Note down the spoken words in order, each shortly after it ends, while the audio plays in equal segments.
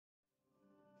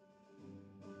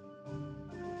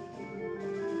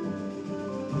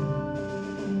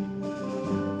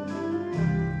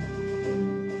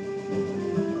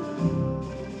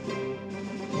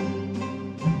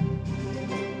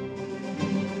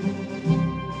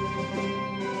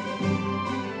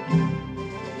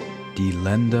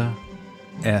Delenda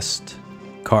est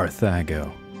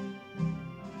Carthago.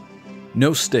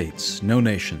 No states, no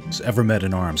nations ever met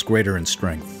in arms greater in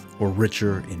strength or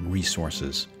richer in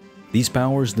resources. These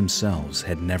powers themselves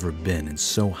had never been in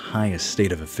so high a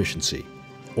state of efficiency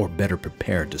or better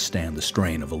prepared to stand the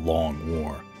strain of a long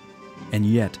war. And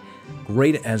yet,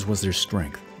 great as was their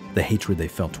strength, the hatred they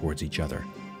felt towards each other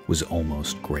was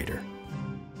almost greater.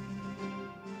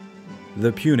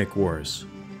 The Punic Wars,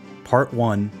 Part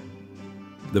 1,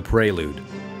 The Prelude.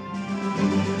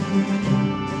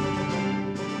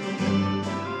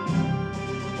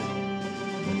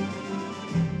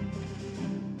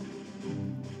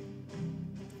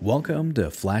 Welcome to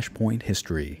Flashpoint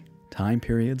History, time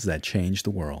periods that changed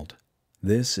the world.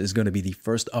 This is going to be the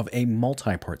first of a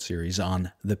multi-part series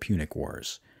on the Punic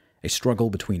Wars, a struggle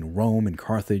between Rome and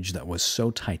Carthage that was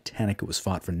so titanic it was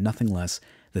fought for nothing less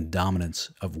than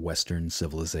dominance of Western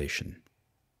civilization.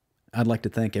 I'd like to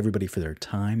thank everybody for their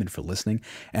time and for listening,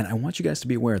 and I want you guys to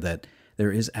be aware that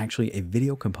there is actually a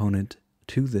video component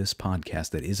to this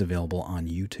podcast that is available on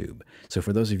YouTube. So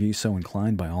for those of you so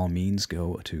inclined, by all means,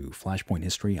 go to Flashpoint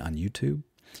History on YouTube.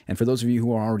 And for those of you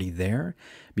who are already there,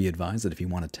 be advised that if you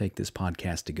want to take this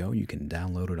podcast to go, you can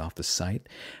download it off the site.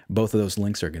 Both of those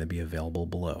links are going to be available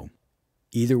below.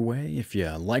 Either way, if you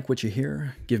like what you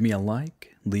hear, give me a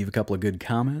like, leave a couple of good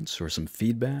comments or some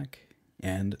feedback,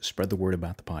 and spread the word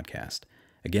about the podcast.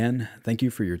 Again, thank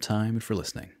you for your time and for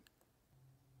listening.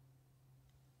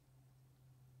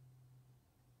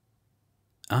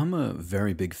 I'm a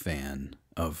very big fan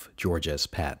of George S.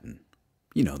 Patton,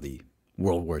 the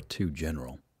World War II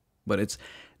general, but it's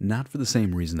not for the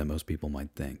same reason that most people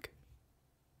might think.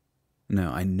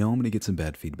 Now, I know I'm going to get some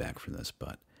bad feedback for this,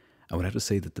 but I would have to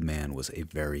say that the man was a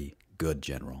very good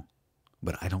general,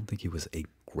 but I don't think he was a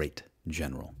great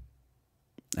general.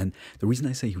 And the reason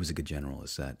I say he was a good general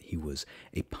is that he was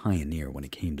a pioneer when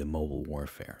it came to mobile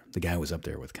warfare. The guy was up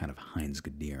there with kind of Heinz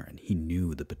Guderian, and he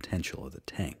knew the potential of the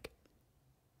tank.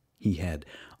 He had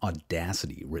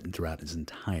audacity written throughout his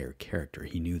entire character.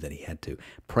 He knew that he had to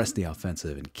press the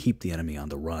offensive and keep the enemy on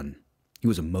the run. He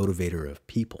was a motivator of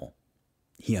people.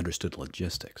 He understood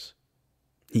logistics.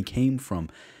 He came from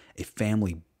a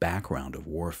family background of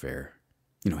warfare.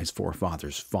 His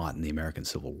forefathers fought in the American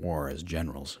Civil War as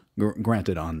generals,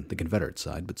 granted on the Confederate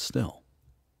side, but still.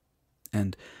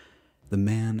 And the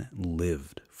man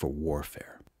lived for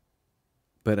warfare.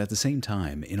 But at the same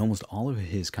time, in almost all of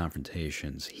his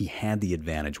confrontations, he had the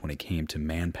advantage when it came to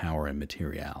manpower and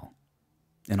materiel.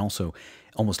 And also,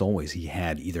 almost always, he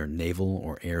had either naval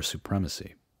or air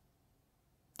supremacy.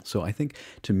 So I think,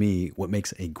 to me, what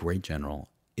makes a great general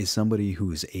is somebody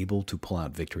who is able to pull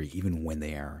out victory even when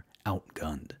they are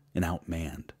outgunned and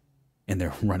outmanned, and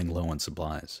they're running low on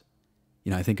supplies.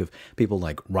 I think of people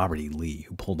like Robert E. Lee,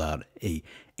 who pulled out an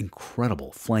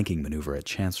incredible flanking maneuver at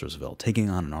Chancellorsville, taking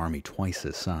on an army twice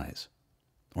his size.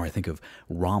 Or I think of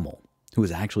Rommel, who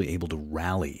was actually able to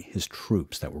rally his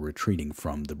troops that were retreating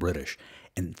from the British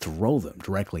and throw them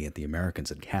directly at the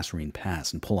Americans at Kasserine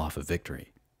Pass and pull off a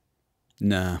victory.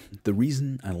 Nah, the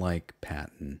reason I like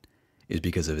Patton is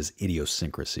because of his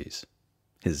idiosyncrasies,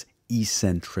 his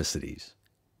eccentricities.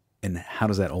 And how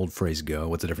does that old phrase go?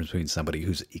 What's the difference between somebody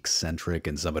who's eccentric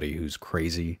and somebody who's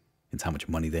crazy? It's how much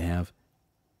money they have.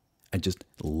 I just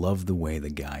love the way the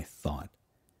guy thought.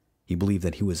 He believed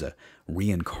that he was a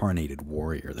reincarnated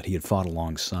warrior, that he had fought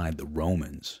alongside the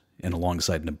Romans and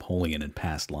alongside Napoleon in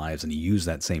past lives, and he used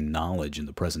that same knowledge in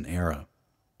the present era.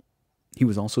 He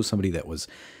was also somebody that was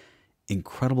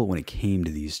incredible when it came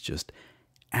to these just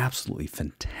absolutely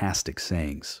fantastic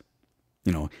sayings.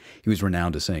 He was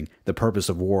renowned as saying, "The purpose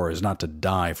of war is not to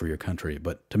die for your country,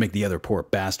 but to make the other poor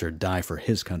bastard die for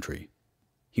his country."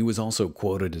 He was also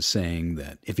quoted as saying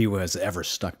that if he was ever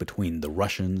stuck between the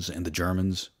Russians and the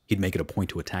Germans, he'd make it a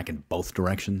point to attack in both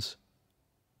directions.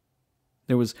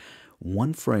 There was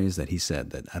one phrase that he said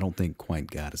that I don't think quite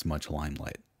got as much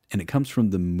limelight, and it comes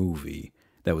from the movie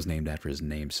that was named after his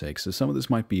namesake, so some of this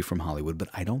might be from Hollywood, but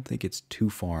I don't think it's too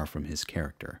far from his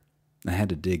character. I had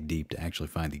to dig deep to actually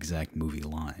find the exact movie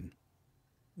line.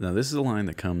 Now, this is a line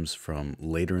that comes from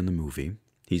later in the movie.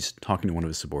 He's talking to one of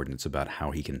his subordinates about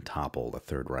how he can topple the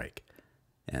Third Reich.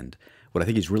 And what I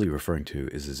think he's really referring to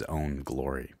is his own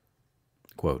glory.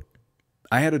 Quote,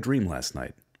 "I had a dream last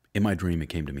night. In my dream, it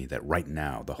came to me that right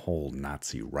now the whole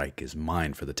Nazi Reich is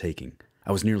mine for the taking.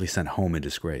 I was nearly sent home in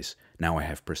disgrace. Now I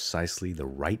have precisely the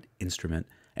right instrument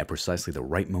at precisely the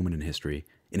right moment in history,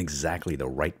 in exactly the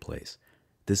right place.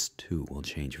 This, too, will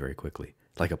change very quickly,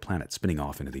 like a planet spinning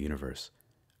off into the universe.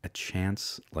 A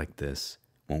chance like this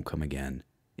won't come again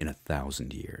in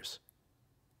 1,000 years."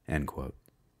 End quote.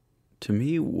 To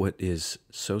me, what is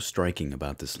so striking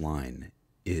about this line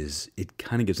is it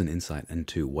kind of gives an insight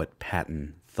into what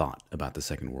Patton thought about the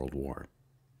Second World War.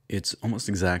 It's almost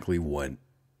exactly what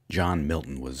John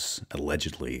Milton was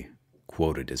allegedly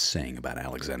quoted as saying about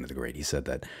Alexander the Great. He said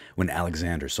that when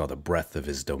Alexander saw the breadth of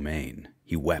his domain,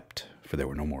 he wept, for there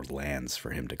were no more lands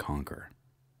for him to conquer.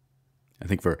 I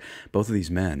think for both of these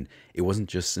men, it wasn't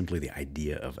just simply the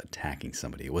idea of attacking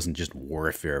somebody. It wasn't just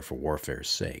warfare for warfare's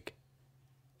sake.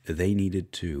 They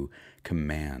needed to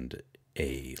command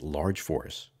a large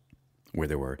force where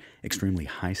there were extremely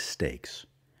high stakes.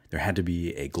 There had to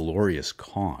be a glorious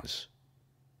cause.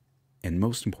 And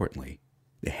most importantly,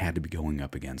 they had to be going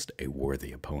up against a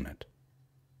worthy opponent.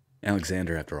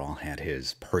 Alexander, after all, had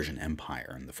his Persian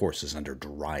Empire and the forces under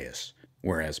Darius,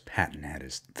 whereas Patton had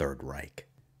his Third Reich.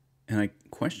 And I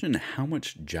question how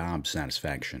much job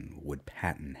satisfaction would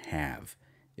Patton have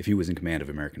if he was in command of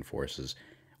American forces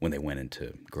when they went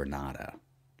into Grenada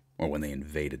or when they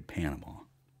invaded Panama.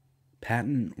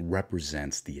 Patton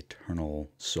represents the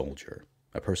eternal soldier,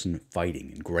 a person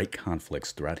fighting in great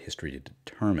conflicts throughout history to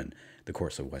determine the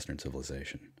course of Western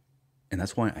civilization. And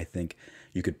that's why I think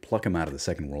you could pluck him out of the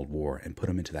Second World War and put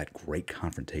him into that great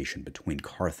confrontation between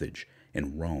Carthage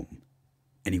and Rome,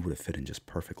 and he would have fit in just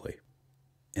perfectly.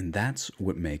 And that's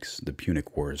what makes the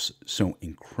Punic Wars so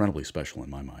incredibly special in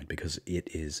my mind, because it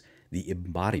is the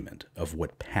embodiment of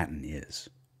what Patton is.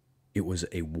 It was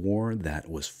a war that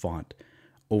was fought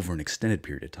over an extended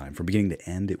period of time. From beginning to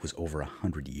end, it was over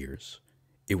 100 years.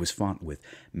 It was fought with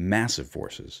massive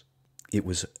forces. It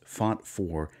was fought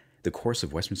for the course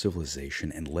of Western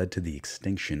civilization and led to the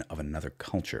extinction of another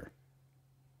culture.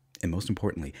 And most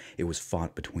importantly, it was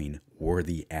fought between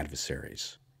worthy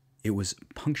adversaries. It was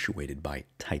punctuated by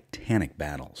titanic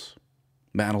battles.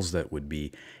 Battles that would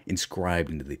be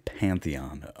inscribed into the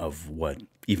pantheon of what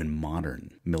even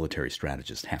modern military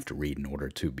strategists have to read in order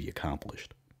to be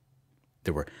accomplished.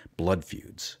 There were blood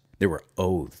feuds. There were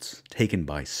oaths taken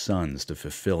by sons to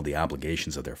fulfill the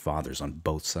obligations of their fathers on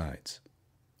both sides.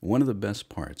 One of the best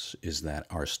parts is that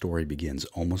our story begins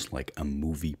almost like a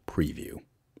movie preview,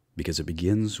 because it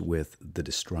begins with the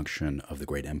destruction of the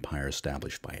great empire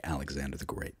established by Alexander the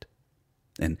Great.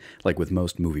 And like with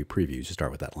most movie previews, you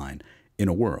start with that line, in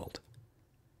a world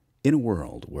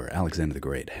where Alexander the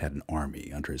Great had an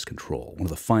army under his control, one of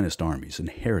the finest armies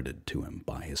inherited to him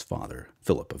by his father,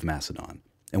 Philip of Macedon.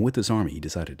 And with this army, he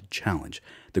decided to challenge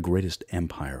the greatest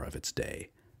empire of its day,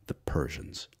 the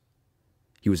Persians.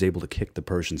 He was able to kick the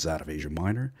Persians out of Asia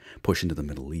Minor, push into the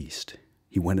Middle East.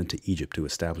 He went into Egypt to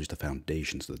establish the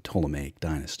foundations of the Ptolemaic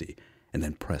dynasty, and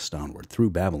then pressed onward through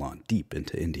Babylon deep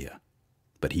into India.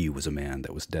 But he was a man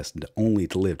that was destined only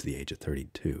to live to the age of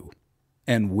 32.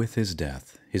 And with his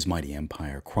death, his mighty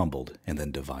empire crumbled and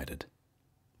then divided.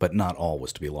 But not all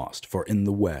was to be lost, for in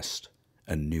the West,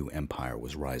 a new empire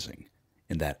was rising,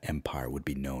 and that empire would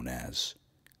be known as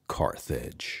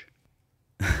Carthage.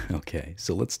 Okay,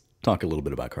 so let's talk a little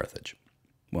bit about Carthage.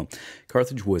 Well,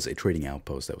 Carthage was a trading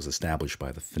outpost that was established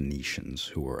by the Phoenicians,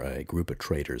 who were a group of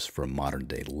traders from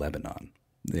modern-day Lebanon.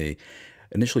 They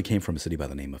initially came from a city by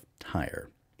the name of Tyre,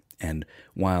 and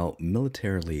while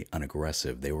militarily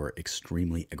unaggressive, they were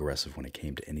extremely aggressive when it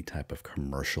came to any type of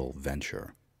commercial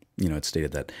venture. It's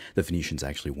stated that the Phoenicians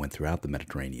actually went throughout the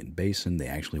Mediterranean basin. They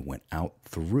actually went out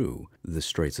through the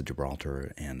Straits of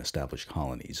Gibraltar and established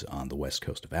colonies on the west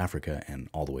coast of Africa and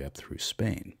all the way up through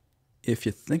Spain. If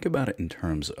you think about it in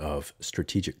terms of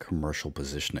strategic commercial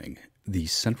positioning, the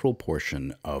central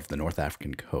portion of the North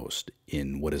African coast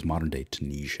in what is modern-day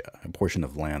Tunisia, a portion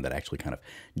of land that actually kind of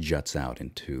juts out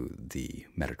into the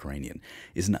Mediterranean,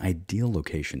 is an ideal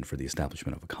location for the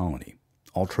establishment of a colony.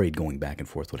 All trade going back and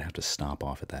forth would have to stop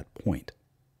off at that point.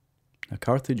 Now,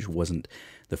 Carthage wasn't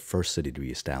the first city to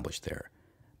be established there,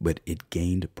 but it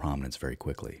gained prominence very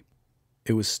quickly.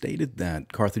 It was stated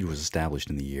that Carthage was established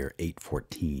in the year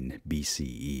 814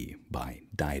 BCE by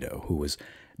Dido, who was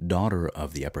daughter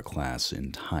of the upper class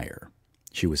in Tyre.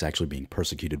 She was actually being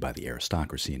persecuted by the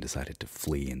aristocracy and decided to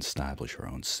flee and establish her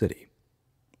own city.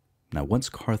 Now, once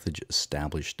Carthage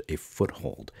established a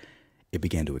foothold, it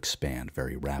began to expand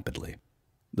very rapidly.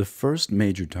 The first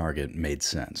major target made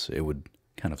sense. It would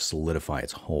kind of solidify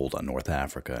its hold on North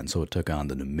Africa, and so it took on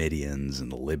the Numidians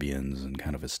and the Libyans and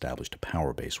kind of established a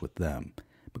power base with them.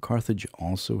 But Carthage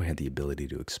also had the ability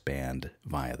to expand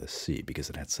via the sea because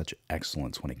it had such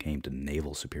excellence when it came to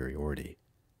naval superiority.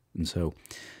 And so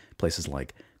places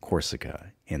like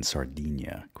Corsica and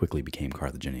Sardinia quickly became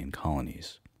Carthaginian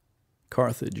colonies.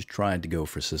 Carthage tried to go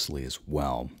for Sicily as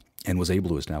well, and was able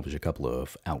to establish a couple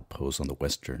of outposts on the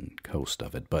western coast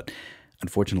of it, but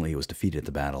Unfortunately, it was defeated at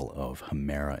the Battle of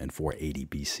Himera in 480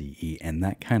 BCE, and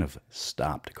that kind of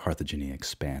stopped Carthaginian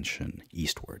expansion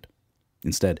eastward.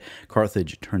 Instead,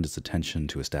 Carthage turned its attention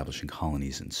to establishing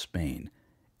colonies in Spain.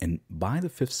 And by the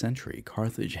 5th century,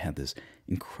 Carthage had this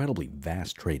incredibly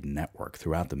vast trade network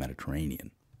throughout the Mediterranean.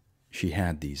 She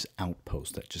had these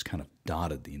outposts that just kind of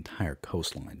dotted the entire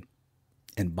coastline.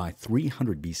 And by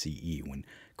 300 BCE, when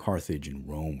Carthage and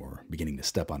Rome were beginning to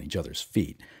step on each other's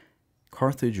feet,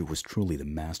 Carthage was truly the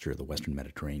master of the Western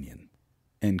Mediterranean.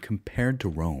 And compared to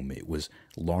Rome, it was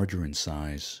larger in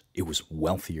size, it was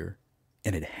wealthier,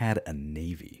 and it had a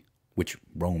navy, which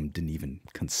Rome didn't even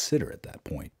consider at that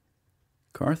point.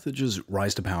 Carthage's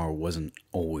rise to power wasn't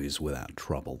always without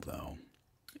trouble, though.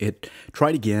 It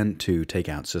tried again to take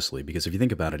out Sicily, because if you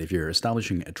think about it, if you're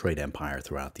establishing a trade empire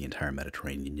throughout the entire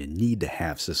Mediterranean, you need to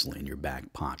have Sicily in your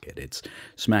back pocket. It's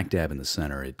smack dab in the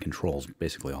center. It controls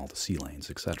basically all the sea lanes,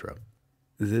 etc.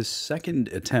 This second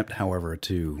attempt, however,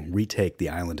 to retake the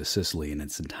island of Sicily in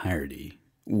its entirety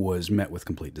was met with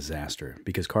complete disaster,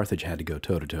 because Carthage had to go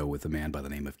toe-to-toe with a man by the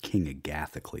name of King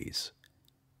Agathocles.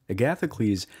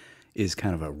 Agathocles is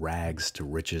kind of a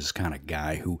rags-to-riches kind of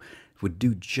guy who would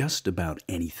do just about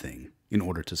anything in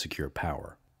order to secure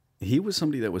power. He was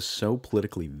somebody that was so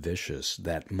politically vicious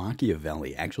that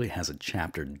Machiavelli actually has a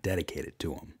chapter dedicated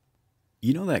to him.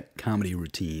 You know that comedy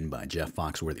routine by Jeff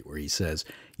Foxworthy where he says,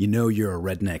 "You know you're a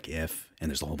redneck if," and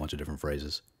there's a whole bunch of different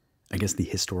phrases? I guess the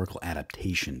historical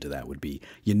adaptation to that would be,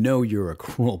 "You know you're a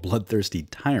cruel, bloodthirsty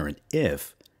tyrant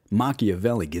if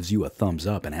Machiavelli gives you a thumbs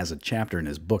up and has a chapter in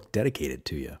his book dedicated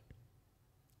to you."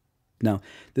 Now,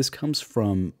 this comes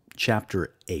from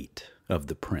chapter 8 of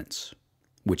The Prince,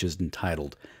 which is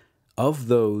entitled, "Of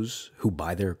Those Who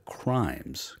by Their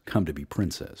Crimes Come to be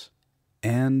Princes."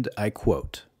 And I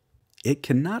quote, "It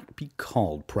cannot be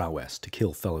called prowess to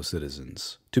kill fellow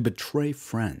citizens, to betray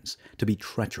friends, to be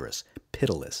treacherous,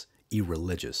 pitiless,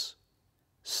 irreligious.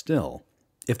 Still,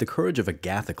 if the courage of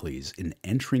Agathocles in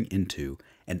entering into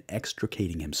and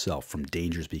extricating himself from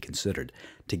dangers be considered,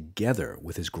 together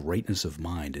with his greatness of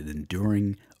mind in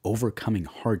enduring, overcoming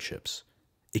hardships,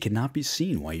 it cannot be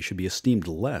seen why he should be esteemed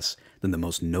less than the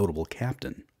most notable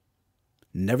captain.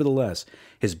 Nevertheless,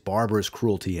 his barbarous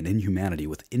cruelty and inhumanity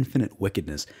with infinite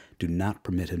wickedness do not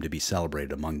permit him to be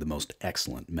celebrated among the most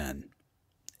excellent men."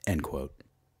 End quote.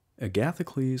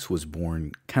 Agathocles was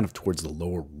born kind of towards the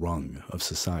lower rung of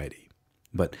society,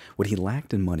 but what he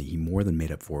lacked in money he more than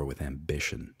made up for with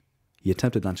ambition. He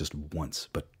attempted not just once,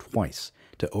 but twice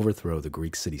to overthrow the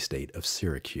Greek city-state of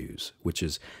Syracuse, which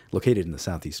is located in the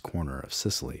southeast corner of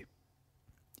Sicily.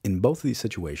 In both of these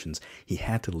situations, he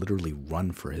had to literally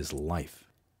run for his life.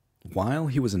 While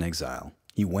he was in exile,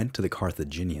 he went to the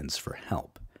Carthaginians for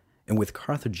help, and with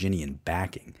Carthaginian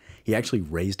backing, he actually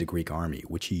raised a Greek army,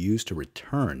 which he used to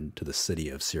return to the city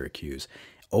of Syracuse,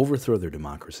 overthrow their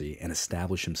democracy, and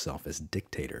establish himself as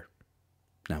dictator.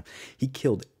 Now, he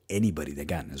killed anybody that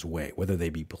got in his way, whether they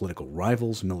be political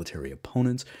rivals, military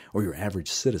opponents, or your average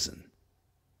citizen.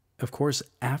 Of course,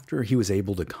 after he was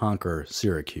able to conquer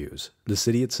Syracuse, the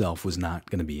city itself was not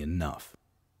going to be enough.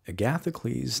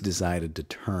 Agathocles decided to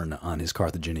turn on his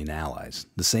Carthaginian allies,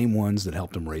 the same ones that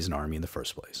helped him raise an army in the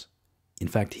first place. In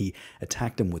fact, he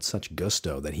attacked him with such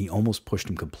gusto that he almost pushed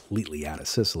him completely out of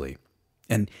Sicily.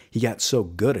 And he got so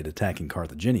good at attacking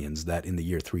Carthaginians that in the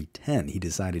year 310 he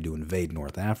decided to invade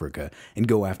North Africa and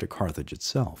go after Carthage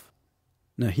itself.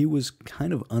 Now, he was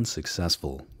kind of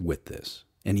unsuccessful with this,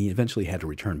 and he eventually had to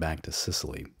return back to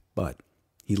Sicily, but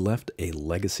he left a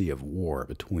legacy of war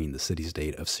between the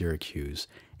city-state of Syracuse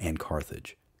and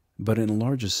Carthage. But in a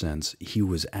larger sense, he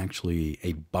was actually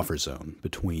a buffer zone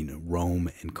between Rome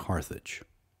and Carthage.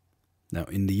 Now,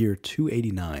 in the year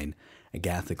 289,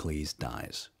 Agathocles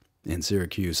dies, and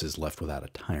Syracuse is left without a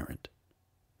tyrant.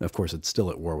 Of course, it's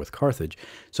still at war with Carthage,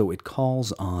 so it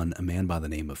calls on a man by the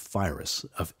name of Pyrrhus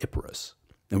of Epirus.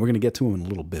 And we're going to get to him in a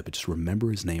little bit, but just remember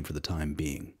his name for the time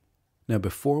being. Now,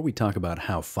 before we talk about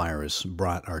how Pyrrhus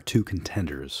brought our two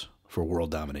contenders for world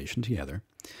domination together,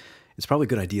 it's probably a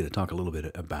good idea to talk a little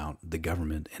bit about the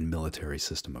government and military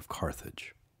system of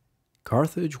Carthage.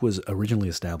 Carthage was originally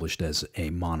established as a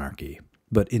monarchy,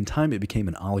 but in time it became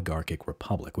an oligarchic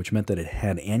republic, which meant that it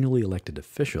had annually elected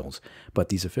officials, but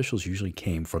these officials usually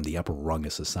came from the upper rung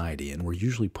of society and were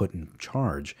usually put in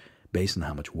charge based on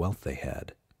how much wealth they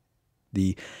had.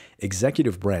 The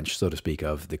executive branch, so to speak,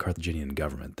 of the Carthaginian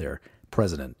government, their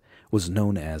president, was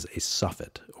known as a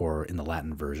suffet, or in the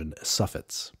Latin version, a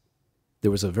suffets.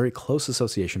 There was a very close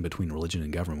association between religion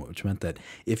and government, which meant that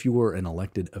if you were an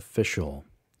elected official,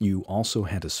 you also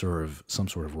had to serve some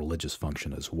sort of religious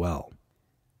function as well.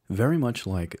 Very much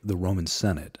like the Roman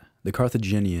Senate, the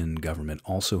Carthaginian government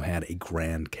also had a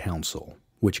Grand Council,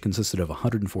 which consisted of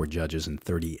 104 judges and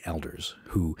 30 elders,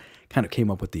 who kind of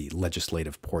came up with the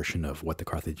legislative portion of what the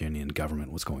Carthaginian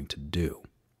government was going to do.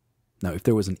 Now, if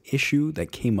there was an issue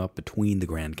that came up between the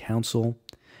Grand Council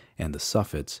and the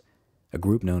suffets, a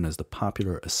group known as the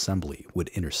Popular Assembly would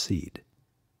intercede.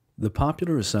 The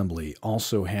Popular Assembly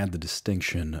also had the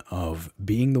distinction of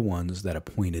being the ones that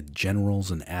appointed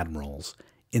generals and admirals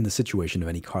in the situation of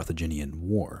any Carthaginian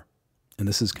war. And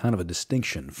this is kind of a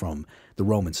distinction from the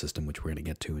Roman system, which we're going to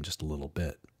get to in just a little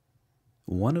bit.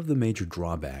 One of the major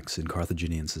drawbacks in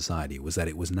Carthaginian society was that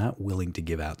it was not willing to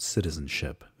give out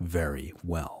citizenship very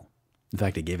well. In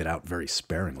fact, it gave it out very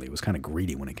sparingly. It was kind of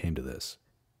greedy when it came to this.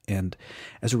 And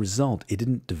as a result, it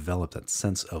didn't develop that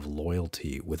sense of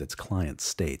loyalty with its client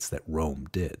states that Rome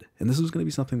did. And this was going to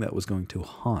be something that was going to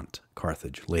haunt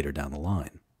Carthage later down the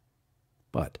line.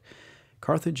 But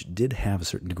Carthage did have a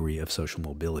certain degree of social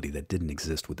mobility that didn't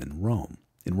exist within Rome.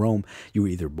 In Rome, you were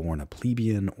either born a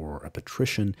plebeian or a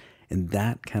patrician, and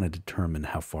that kind of determined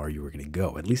how far you were going to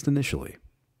go, at least initially.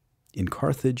 In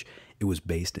Carthage, it was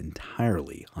based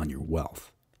entirely on your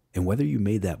wealth. And whether you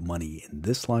made that money in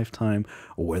this lifetime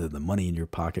or whether the money in your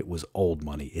pocket was old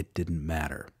money, it didn't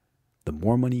matter. The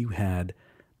more money you had,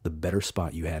 the better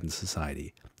spot you had in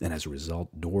society, and as a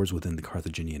result, doors within the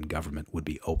Carthaginian government would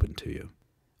be open to you.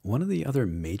 One of the other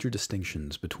major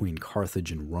distinctions between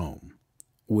Carthage and Rome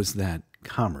was that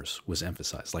commerce was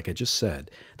emphasized. Like I just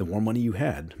said, the more money you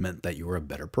had meant that you were a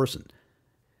better person.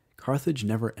 Carthage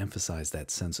never emphasized that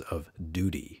sense of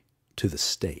duty to the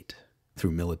state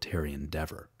through military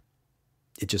endeavor.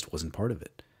 It just wasn't part of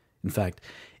it. In fact,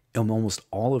 in almost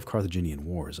all of Carthaginian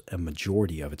wars, a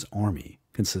majority of its army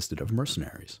consisted of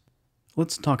mercenaries.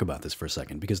 Let's talk about this for a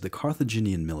second, because the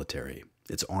Carthaginian military,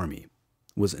 its army,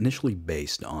 was initially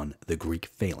based on the Greek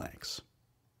phalanx.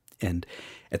 And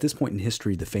at this point in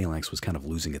history, the phalanx was kind of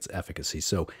losing its efficacy,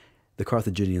 so the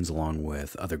Carthaginians, along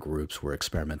with other groups, were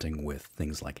experimenting with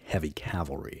things like heavy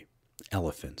cavalry,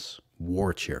 elephants,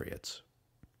 war chariots.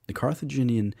 The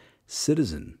Carthaginian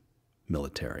citizen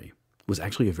military was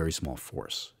actually a very small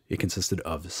force. It consisted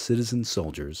of citizen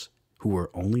soldiers who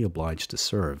were only obliged to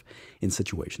serve in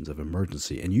situations of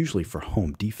emergency, and usually for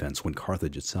home defense when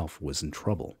Carthage itself was in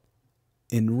trouble.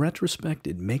 In retrospect,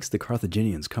 it makes the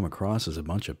Carthaginians come across as a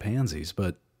bunch of pansies,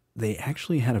 but they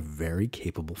actually had a very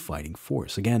capable fighting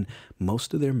force. Again,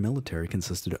 most of their military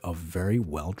consisted of very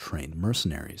well-trained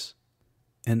mercenaries.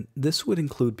 And this would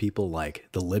include people like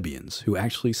the Libyans, who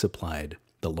actually supplied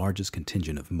the largest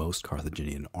contingent of most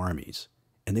Carthaginian armies.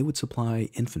 And they would supply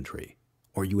infantry,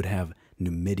 or you would have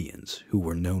Numidians, who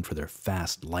were known for their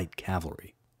fast, light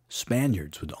cavalry.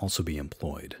 Spaniards would also be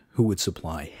employed, who would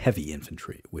supply heavy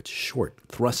infantry with short,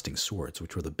 thrusting swords,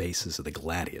 which were the basis of the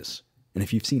gladius. And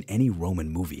if you've seen any Roman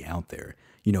movie out there,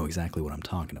 you know exactly what I'm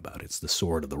talking about. It's the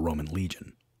sword of the Roman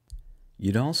legion.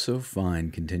 You'd also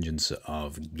find contingents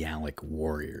of Gallic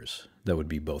warriors that would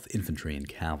be both infantry and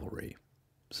cavalry.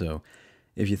 So,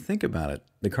 if you think about it,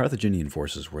 the Carthaginian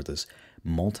forces were this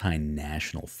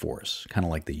multinational force, kind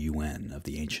of like the UN of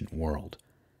the ancient world.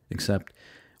 Except,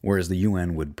 whereas the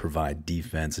UN would provide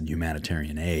defense and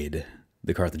humanitarian aid,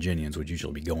 the Carthaginians would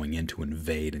usually be going in to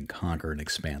invade and conquer and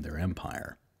expand their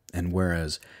empire. And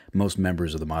whereas most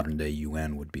members of the modern-day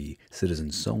UN would be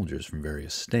citizen soldiers from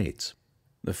various states,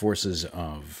 the forces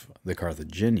of the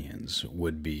Carthaginians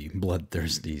would be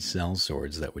bloodthirsty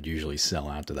sellswords that would usually sell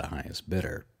out to the highest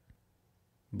bidder.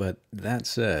 But that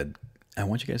said, I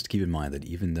want you guys to keep in mind that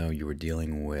even though you were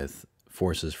dealing with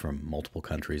forces from multiple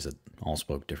countries that all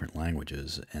spoke different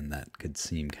languages, and that could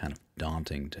seem kind of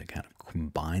daunting to kind of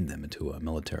combine them into a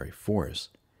military force,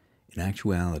 in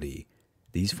actuality,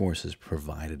 these forces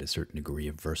provided a certain degree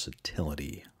of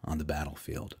versatility on the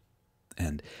battlefield.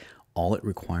 And all it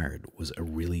required was a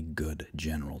really good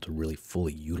general to really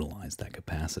fully utilize that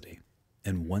capacity.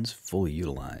 And once fully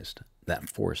utilized, that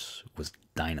force was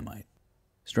dynamite.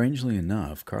 Strangely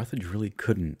enough, Carthage really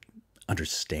couldn't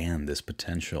understand this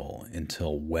potential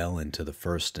until well into the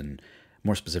First and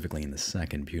more specifically in the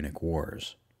Second Punic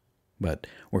Wars. But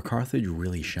where Carthage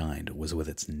really shined was with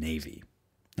its navy.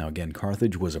 Now again,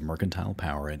 Carthage was a mercantile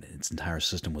power and its entire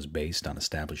system was based on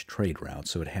established trade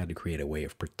routes, so it had to create a way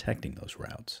of protecting those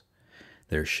routes.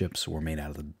 Their ships were made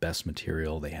out of the best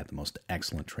material, they had the most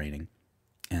excellent training,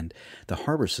 and the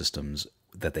harbor systems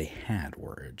that they had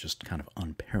were just kind of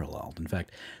unparalleled. In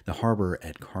fact, the harbor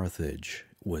at Carthage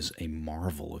was a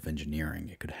marvel of engineering.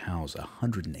 It could house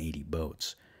 180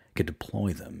 boats, could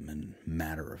deploy them in a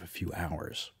matter of a few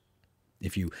hours.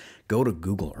 If you go to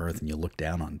Google Earth and you look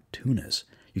down on Tunis,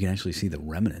 you can actually see the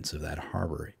remnants of that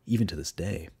harbor, even to this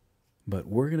day. But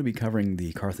we're going to be covering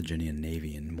the Carthaginian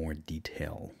navy in more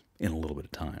detail in a little bit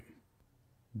of time.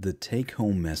 The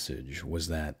take-home message was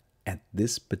that at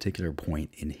this particular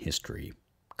point in history,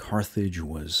 Carthage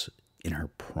was in her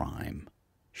prime.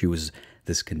 She was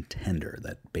this contender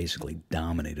that basically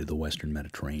dominated the Western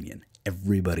Mediterranean.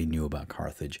 Everybody knew about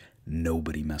Carthage.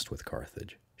 Nobody messed with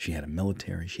Carthage. She had a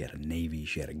military, she had a navy,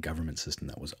 she had a government system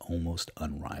that was almost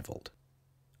unrivaled.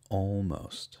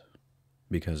 Almost.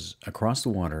 Because across the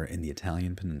water in the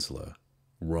Italian peninsula,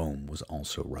 Rome was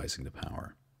also rising to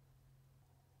power.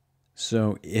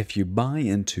 So if you buy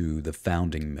into the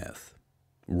founding myth,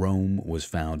 Rome was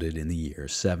founded in the year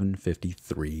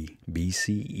 753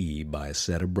 BCE by a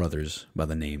set of brothers by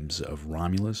the names of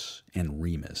Romulus and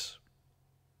Remus.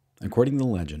 According to the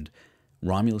legend,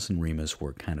 Romulus and Remus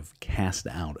were kind of cast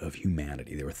out of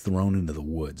humanity. They were thrown into the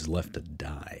woods, left to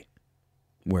die,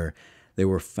 where they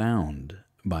were found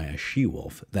by a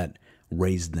she-wolf that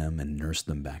raised them and nursed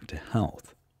them back to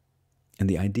health. And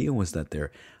the idea was that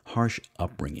their harsh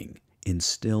upbringing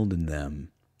instilled in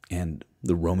them and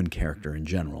the Roman character in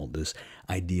general this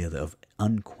idea of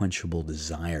unquenchable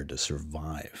desire to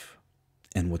survive,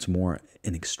 and what's more,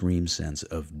 an extreme sense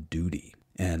of duty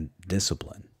and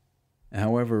discipline.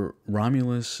 However,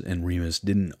 Romulus and Remus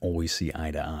didn't always see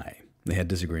eye to eye. They had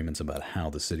disagreements about how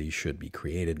the city should be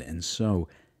created, and so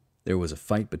there was a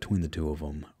fight between the two of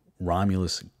them.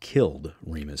 Romulus killed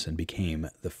Remus and became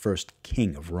the first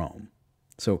king of Rome.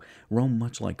 So Rome,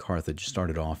 much like Carthage,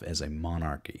 started off as a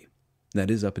monarchy. That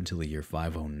is up until the year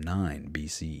 509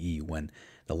 BCE, when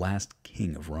the last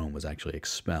king of Rome was actually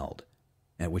expelled,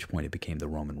 at which point it became the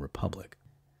Roman Republic.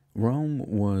 Rome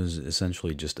was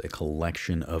essentially just a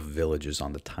collection of villages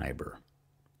on the Tiber.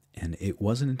 And it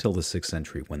wasn't until the 6th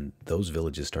century when those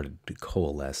villages started to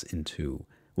coalesce into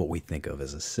what we think of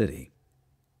as a city.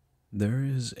 There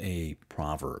is a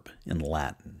proverb in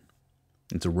Latin.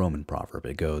 It's a Roman proverb.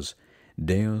 It goes,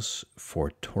 Deus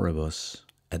fortoribus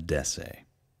adesse,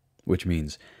 which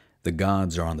means the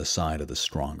gods are on the side of the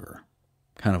stronger,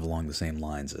 kind of along the same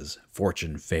lines as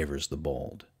fortune favors the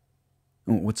bold.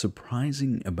 What's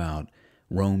surprising about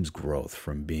Rome's growth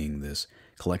from being this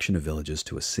collection of villages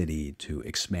to a city to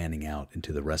expanding out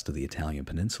into the rest of the Italian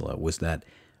peninsula was that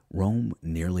Rome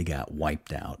nearly got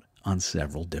wiped out on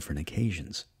several different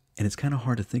occasions. And it's kind of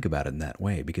hard to think about it in that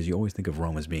way because you always think of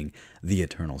Rome as being the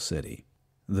eternal city,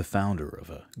 the founder of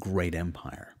a great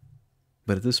empire.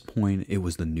 But at this point, it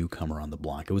was the newcomer on the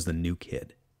block. It was the new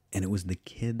kid. And it was the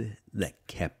kid that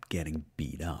kept getting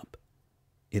beat up.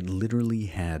 It literally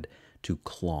had to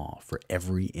claw for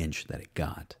every inch that it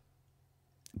got.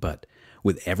 But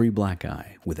with every black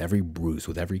eye, with every bruise,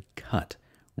 with every cut,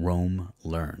 Rome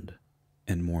learned.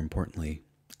 And more importantly,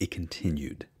 it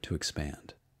continued to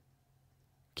expand.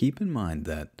 Keep in mind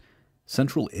that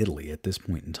central Italy at this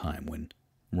point in time, when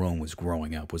Rome was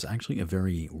growing up, was actually a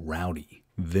very rowdy,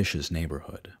 vicious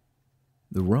neighborhood.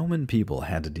 The Roman people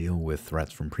had to deal with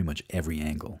threats from pretty much every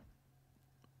angle.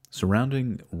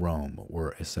 Surrounding Rome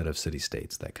were a set of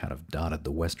city-states that kind of dotted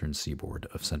the western seaboard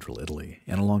of central Italy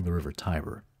and along the river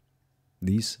Tiber.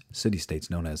 These city-states,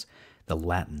 known as the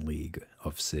Latin League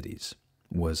of Cities,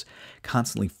 was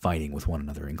constantly fighting with one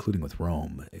another, including with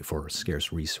Rome, for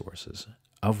scarce resources,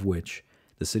 of which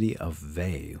the city of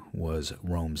Veii was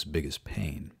Rome's biggest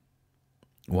pain.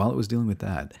 While it was dealing with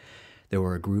that, there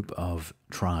were a group of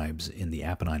tribes in the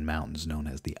Apennine Mountains known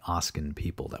as the Oscan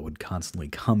people that would constantly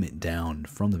come down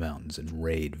from the mountains and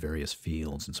raid various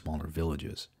fields and smaller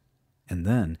villages. And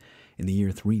then, in the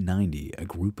year 390, a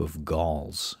group of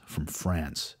Gauls from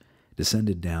France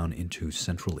descended down into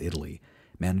central Italy,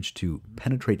 managed to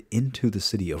penetrate into the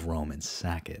city of Rome and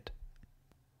sack it.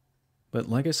 But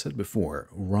like I said before,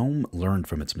 Rome learned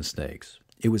from its mistakes.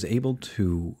 It was able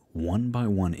to, one by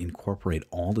one, incorporate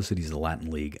all the cities of the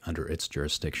Latin League under its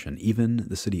jurisdiction. Even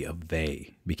the city of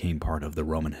Veii became part of the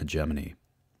Roman hegemony.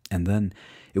 And then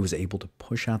it was able to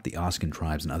push out the Oscan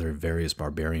tribes and other various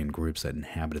barbarian groups that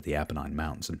inhabited the Apennine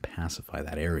Mountains and pacify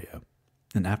that area.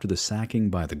 And after the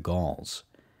sacking by the Gauls,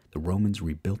 the Romans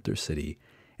rebuilt their city,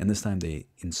 and this time they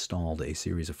installed a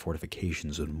series of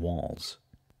fortifications and walls.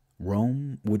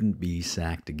 Rome wouldn't be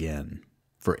sacked again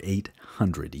for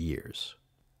 800 years.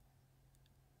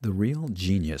 The real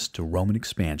genius to Roman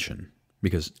expansion,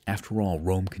 because after all,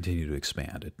 Rome continued to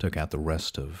expand. It took out the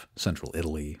rest of central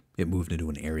Italy. It moved into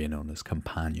an area known as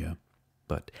Campania.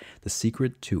 But the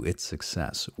secret to its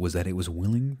success was that it was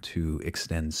willing to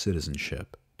extend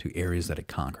citizenship to areas that it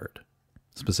conquered,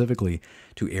 specifically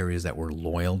to areas that were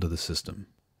loyal to the system.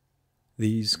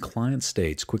 These client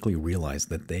states quickly realized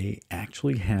that they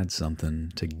actually had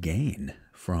something to gain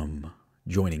from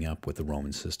joining up with the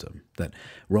Roman system, that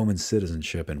Roman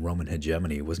citizenship and Roman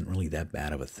hegemony wasn't really that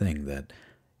bad of a thing, that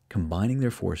combining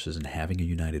their forces and having a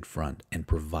united front and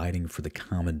providing for the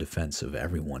common defense of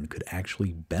everyone could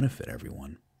actually benefit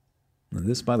everyone. And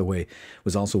this, by the way,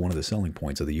 was also one of the selling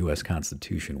points of the U.S.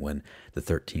 Constitution when the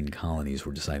 13 colonies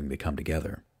were deciding to come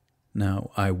together.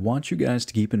 Now, I want you guys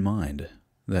to keep in mind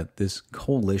that this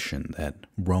coalition that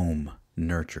Rome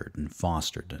nurtured and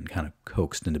fostered and kind of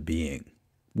coaxed into being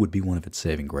would be one of its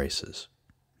saving graces.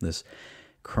 This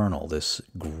kernel, this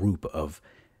group of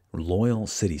loyal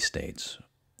city-states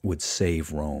would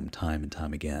save Rome time and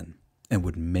time again and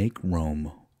would make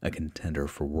Rome a contender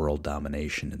for world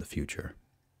domination in the future.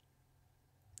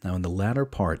 Now, in the latter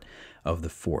part of the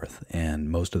 4th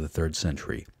and most of the 3rd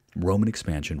century, Roman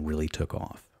expansion really took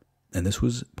off. And this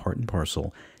was part and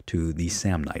parcel to the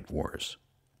Samnite Wars.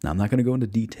 Now, I'm not going to go into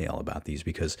detail about these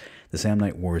because the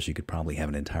Samnite Wars, you could probably have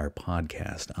an entire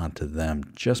podcast onto them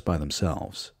just by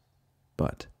themselves.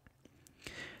 But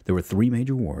there were 3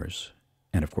 major wars,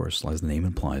 and of course, as the name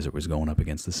implies, it was going up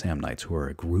against the Samnites, who are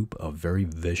a group of very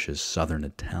vicious southern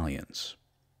Italians.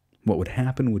 What would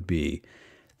happen would be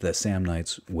the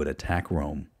Samnites would attack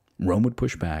Rome, Rome would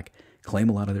push back, claim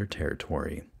a lot of their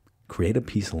territory, create a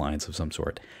peace alliance of some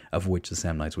sort, of which the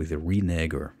Samnites would either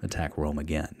renege or attack Rome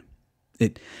again.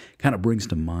 It kind of brings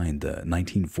to mind the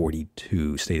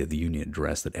 1942 State of the Union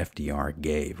address that FDR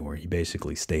gave, where he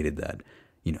basically stated that,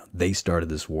 they started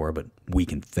this war, but we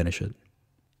can finish it.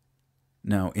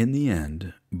 Now, in the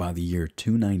end, by the year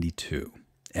 292,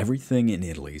 everything in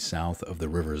Italy south of the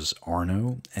rivers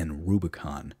Arno and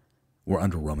Rubicon were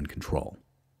under Roman control,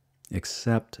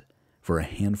 except for a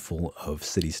handful of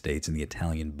city-states in the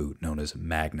Italian boot known as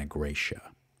Magna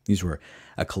Graecia. These were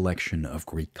a collection of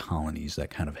Greek colonies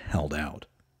that kind of held out.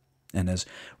 And as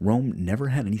Rome never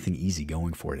had anything easy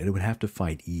going for it, it would have to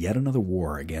fight yet another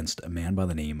war against a man by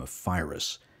the name of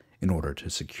Pyrrhus in order to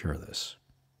secure this.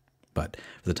 But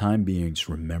for the time being, just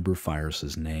remember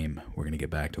Pyrrhus's name. We're going to get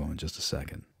back to him in just a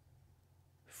second.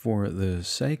 For the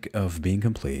sake of being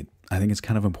complete, I think it's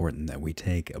kind of important that we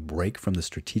take a break from the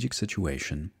strategic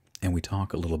situation and we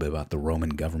talk a little bit about the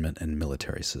Roman government and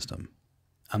military system.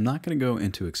 I'm not going to go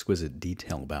into exquisite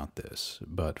detail about this,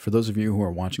 but for those of you who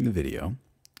are watching the video,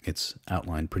 it's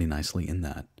outlined pretty nicely in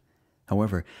that.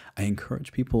 However, I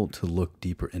encourage people to look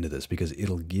deeper into this because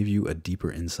it'll give you a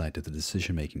deeper insight to the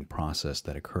decision-making process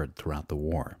that occurred throughout the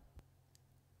war.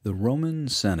 The Roman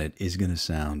Senate is going to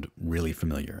sound really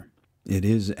familiar. It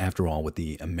is, after all, what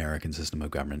the American system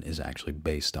of government is actually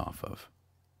based off of.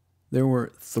 There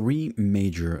were 3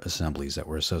 major assemblies that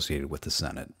were associated with the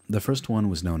Senate. The first one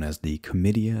was known as the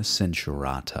Comitia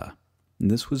Censurata. And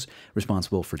this was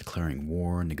responsible for declaring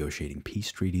war and negotiating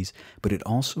peace treaties, but it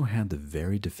also had the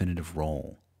very definitive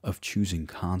role of choosing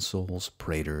consuls,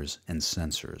 praetors, and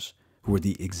censors, who were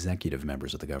the executive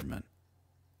members of the government.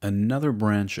 Another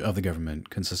branch of the government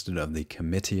consisted of the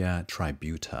Comitia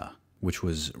Tributa, which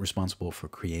was responsible for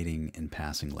creating and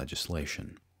passing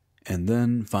legislation. And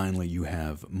then, finally, you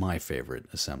have my favorite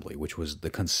assembly, which was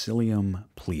the Concilium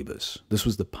Plebis. This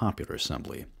was the popular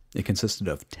assembly. It consisted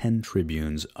of 10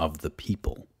 tribunes of the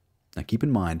people. Now, keep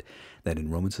in mind that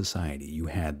in Roman society, you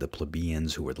had the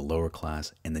plebeians, who were the lower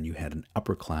class, and then you had an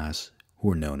upper class, who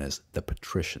were known as the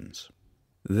patricians.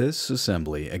 This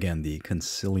assembly, again, the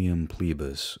Concilium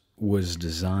Plebis, was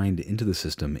designed into the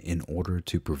system in order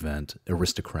to prevent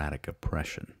aristocratic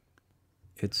oppression.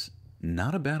 It's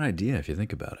not a bad idea if you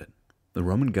think about it. The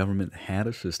Roman government had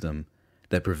a system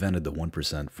that prevented the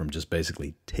 1% from just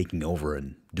basically taking over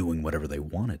and doing whatever they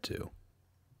wanted to.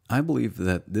 I believe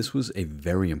that this was a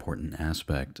very important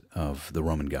aspect of the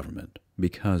Roman government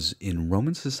because in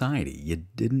Roman society, you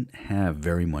didn't have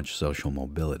very much social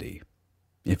mobility.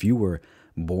 If you were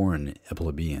born a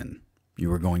plebeian, you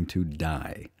were going to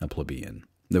die a plebeian.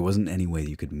 There wasn't any way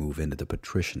you could move into the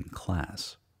patrician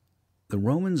class. The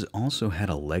Romans also had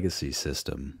a legacy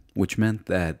system, which meant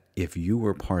that if you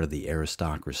were part of the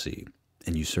aristocracy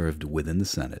and you served within the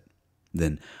Senate,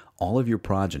 then all of your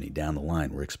progeny down the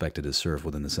line were expected to serve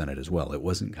within the Senate as well. It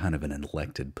wasn't kind of an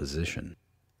elected position.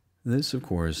 This, of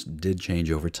course, did change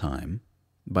over time.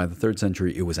 By the 3rd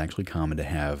century, it was actually common to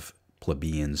have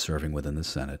plebeians serving within the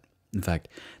Senate. In fact,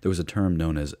 there was a term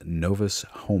known as novus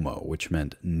homo, which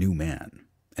meant new man.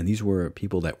 And these were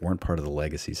people that weren't part of the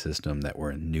legacy system that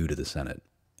were new to the Senate.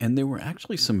 And there were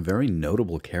actually some very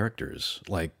notable characters,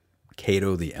 like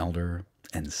Cato the Elder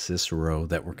and Cicero,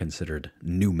 that were considered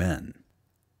new men.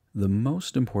 The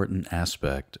most important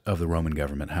aspect of the Roman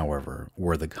government, however,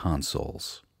 were the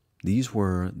consuls. These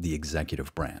were the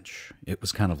executive branch. It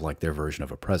was kind of like their version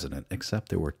of a president, except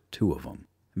there were 2 of them.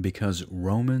 Because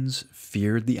Romans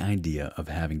feared the idea of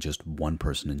having just one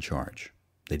person in charge.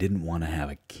 They didn't want to have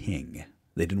a king.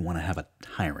 They didn't want to have a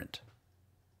tyrant.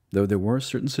 Though there were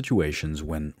certain situations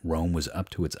when Rome was up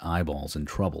to its eyeballs in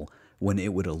trouble, when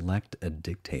it would elect a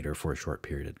dictator for a short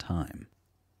period of time.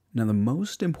 Now, the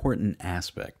most important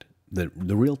aspect, the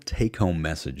real take-home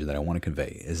message that I want to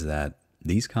convey is that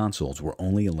these consuls were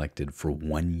only elected for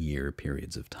 1-year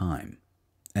periods of time.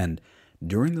 And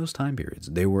during those time periods,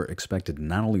 they were expected to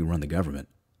not only run the government,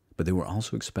 but they were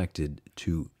also expected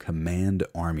to command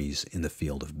armies in the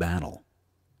field of battle.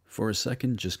 For a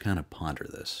second, just kind of ponder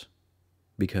this.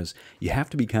 Because you have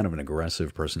to be kind of an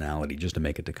aggressive personality just to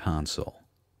make it to consul.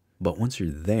 But once you're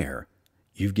there,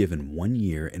 you've given 1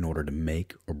 year in order to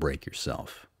make or break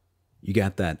yourself. You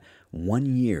got that 1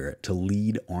 year to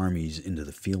lead armies into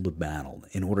the field of battle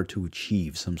in order to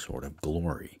achieve some sort of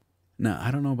glory. Now, I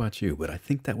don't know about you, but I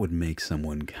think that would make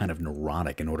someone kind of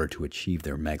neurotic in order to achieve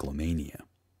their megalomania.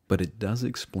 But it does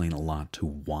explain a lot to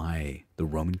why the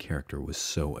Roman character was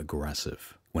so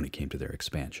aggressive when it came to their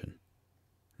expansion.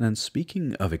 And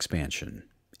speaking of expansion,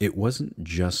 it wasn't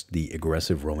just the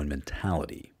aggressive Roman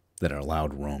mentality that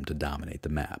allowed Rome to dominate the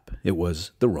map. It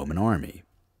was the Roman army.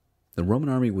 The Roman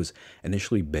army was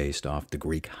initially based off the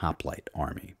Greek hoplite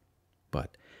army,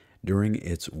 but during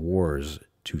its wars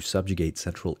to subjugate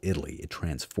central Italy, it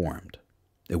transformed.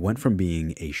 It went from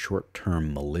being a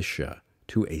short-term militia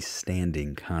to a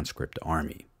standing conscript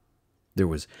army. There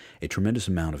was a tremendous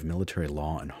amount of military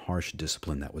law and harsh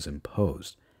discipline that was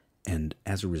imposed, and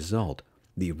as a result,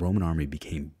 the Roman army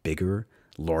became bigger,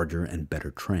 larger, and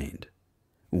better trained.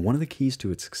 One of the keys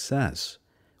to its success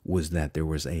was that there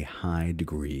was a high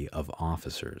degree of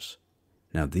officers.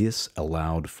 Now, this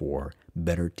allowed for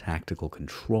better tactical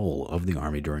control of the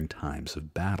army during times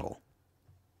of battle.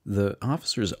 The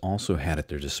officers also had at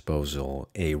their disposal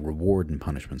a reward and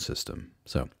punishment system.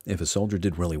 So, if a soldier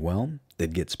did really well,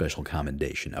 they'd get special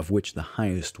commendation, of which the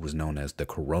highest was known as the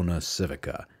Corona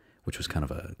Civica, which was kind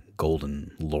of a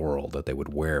golden laurel that they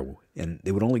would wear, and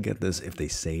they would only get this if they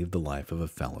saved the life of a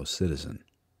fellow citizen.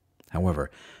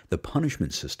 However, the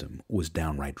punishment system was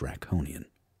downright draconian.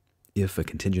 If a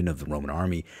contingent of the Roman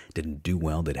army didn't do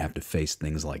well, they'd have to face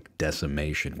things like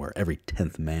decimation, where every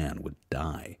 10th man would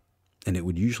die. And it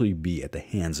would usually be at the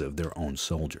hands of their own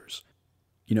soldiers.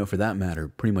 You know, for that matter,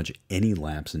 pretty much any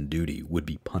lapse in duty would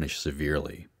be punished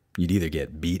severely. You'd either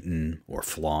get beaten or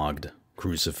flogged,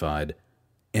 crucified,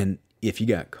 and if you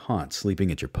got caught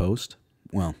sleeping at your post,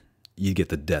 well, you'd get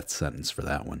the death sentence for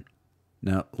that one.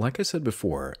 Now, like I said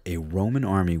before, a Roman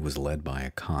army was led by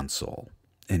a consul,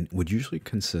 and would usually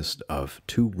consist of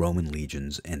 2 Roman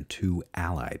legions and 2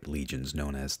 allied legions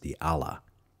known as the Ala.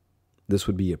 This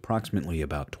would be approximately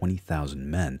about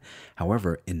 20,000 men.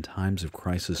 However, in times of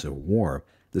crisis or war,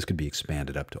 this could be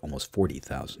expanded up to almost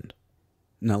 40,000.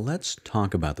 Now let's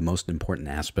talk about the most important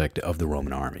aspect of the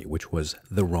Roman army, which was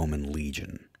the Roman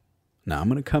legion. Now I'm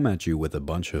going to come at you with a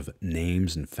bunch of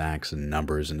names and facts and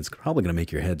numbers, and it's probably going to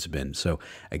make your head spin. So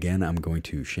again, I'm going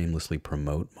to shamelessly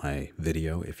promote my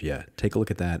video. If you take a look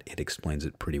at that, it explains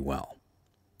it pretty well.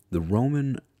 The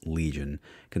Roman legion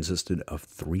consisted of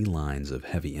 3 lines of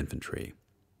heavy infantry.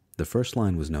 The first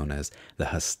line was known as the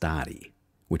Hastati,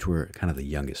 which were kind of the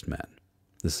youngest men.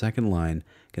 The second line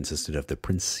consisted of the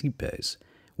Principes,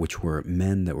 which were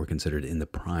men that were considered in the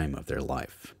prime of their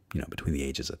life, between the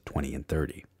ages of 20 and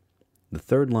 30. The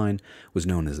third line was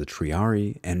known as the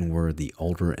Triarii and were the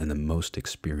older and the most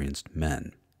experienced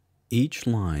men. Each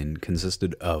line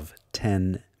consisted of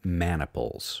 10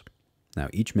 maniples. Now,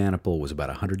 each maniple was about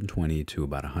 120 to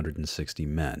about 160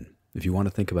 men. If you want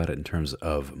to think about it in terms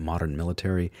of modern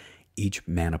military, each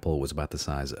maniple was about the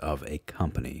size of a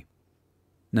company.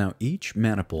 Now, each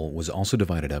maniple was also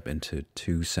divided up into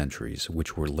 2 centuries,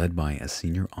 which were led by a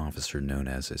senior officer known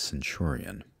as a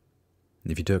centurion.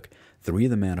 If you took 3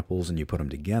 of the maniples and you put them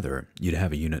together, you'd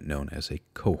have a unit known as a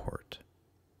cohort.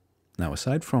 Now,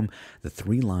 aside from the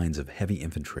 3 lines of heavy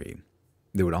infantry,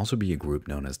 there would also be a group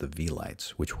known as the Velites,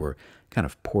 which were kind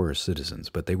of poorer citizens,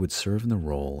 but they would serve in the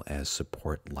role as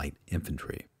support light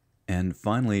infantry. And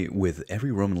finally, with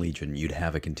every Roman legion, you'd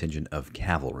have a contingent of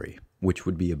cavalry, which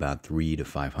would be about 300 to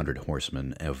 500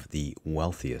 horsemen of the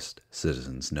wealthiest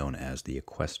citizens known as the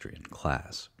equestrian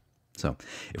class. So,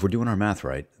 if we're doing our math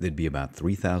right, there'd be about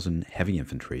 3,000 heavy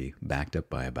infantry backed up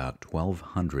by about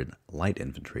 1,200 light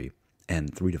infantry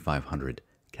and 300 to 500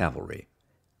 cavalry.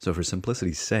 So for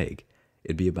simplicity's sake,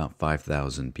 it'd be about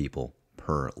 5,000 people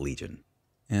per legion.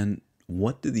 And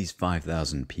what do these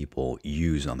 5,000 people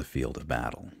use on the field of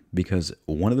battle? Because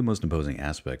one of the most imposing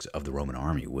aspects of the Roman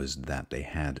army was that they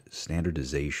had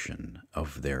standardization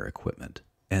of their equipment.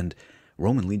 And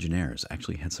Roman legionnaires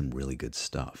actually had some really good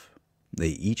stuff. They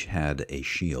each had a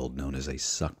shield known as a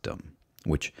suctum,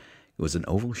 which was an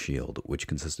oval shield which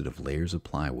consisted of layers of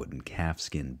plywood and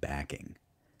calfskin backing.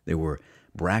 They were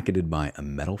bracketed by a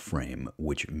metal frame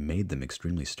which made them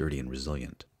extremely sturdy and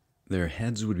resilient. Their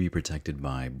heads would be protected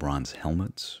by bronze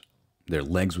helmets, their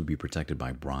legs would be protected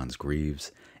by bronze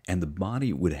greaves, and the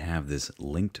body would have this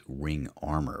linked ring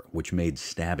armor which made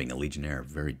stabbing a legionnaire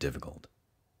very difficult.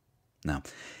 Now,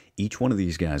 each one of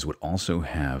these guys would also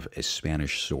have a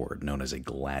Spanish sword known as a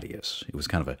gladius. It was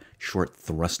kind of a short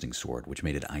thrusting sword which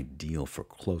made it ideal for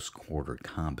close-quarter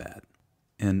combat.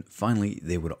 And finally,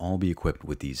 they would all be equipped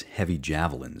with these heavy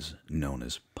javelins known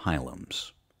as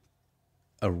pilums.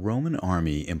 A Roman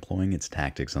army employing its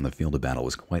tactics on the field of battle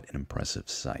was quite an impressive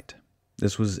sight.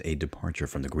 This was a departure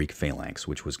from the Greek phalanx,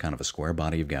 which was kind of a square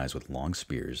body of guys with long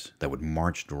spears that would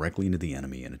march directly into the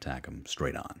enemy and attack them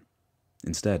straight on.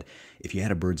 Instead, if you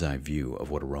had a bird's eye view of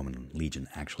what a Roman legion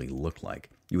actually looked like,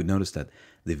 you would notice that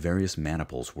the various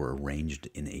maniples were arranged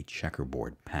in a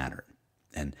checkerboard pattern.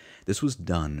 And this was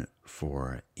done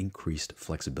for increased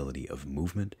flexibility of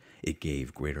movement. It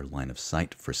gave greater line of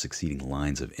sight for succeeding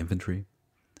lines of infantry.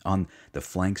 On the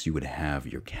flanks, you would have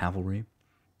your cavalry.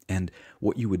 And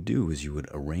what you would do is you would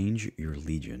arrange your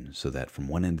legion so that from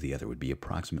one end to the other would be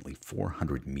approximately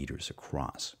 400 meters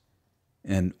across.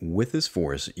 And with this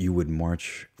force, you would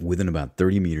march within about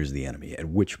 30 meters of the enemy, at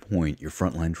which point your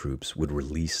frontline troops would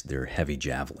release their heavy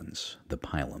javelins, the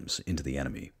pilums, into the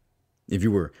enemy. If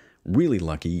you were really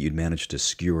lucky, you'd manage to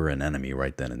skewer an enemy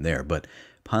right then and there, but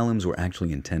pilums were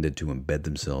actually intended to embed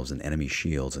themselves in enemy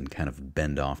shields and kind of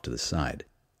bend off to the side.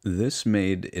 This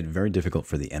made it very difficult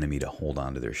for the enemy to hold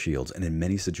on to their shields, and in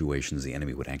many situations the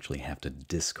enemy would actually have to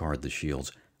discard the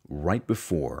shields right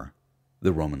before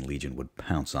the Roman legion would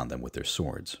pounce on them with their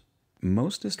swords.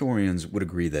 Most historians would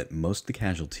agree that most of the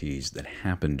casualties that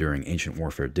happened during ancient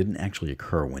warfare didn't actually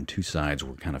occur when two sides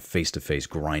were kind of face-to-face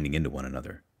grinding into one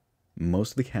another.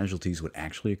 Most of the casualties would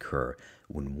actually occur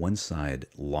when one side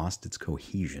lost its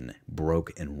cohesion,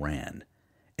 broke, and ran,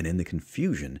 and in the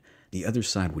confusion, the other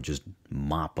side would just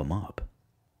mop them up.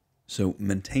 So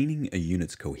maintaining a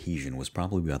unit's cohesion was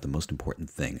probably about the most important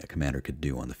thing a commander could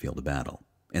do on the field of battle.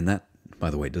 And that, by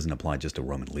the way, doesn't apply just to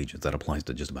Roman legions. That applies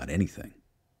to just about anything.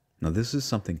 Now, this is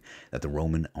something that the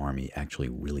Roman army actually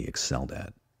really excelled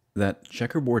at. That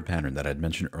checkerboard pattern that I'd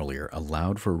mentioned earlier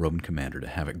allowed for a Roman commander to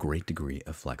have a great degree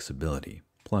of flexibility.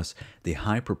 Plus, the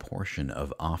high proportion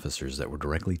of officers that were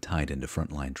directly tied into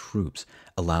frontline troops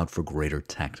allowed for greater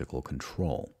tactical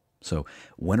control. So,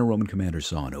 when a Roman commander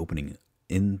saw an opening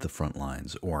in the front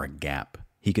lines or a gap,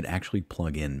 he could actually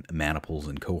plug in maniples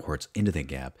and cohorts into the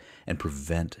gap and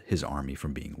prevent his army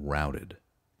from being routed.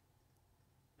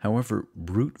 However,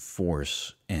 brute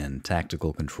force and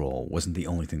tactical control wasn't the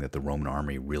only thing that the Roman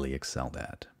army really excelled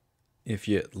at. If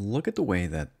you look at the way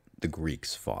that the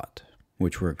Greeks fought,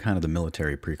 which were kind of the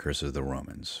military precursors of the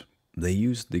Romans, they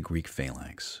used the Greek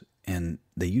phalanx, and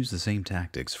they used the same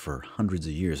tactics for hundreds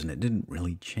of years, and it didn't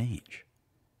really change.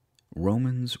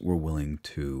 Romans were willing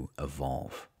to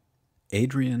evolve.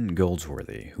 Adrian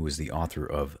Goldsworthy, who is the author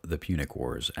of The Punic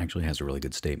Wars, actually has a really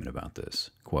good statement about this.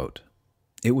 Quote,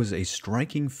 "It was a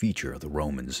striking feature of the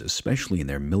Romans, especially in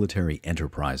their military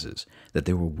enterprises, that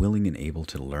they were willing and able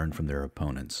to learn from their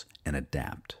opponents and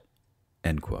adapt."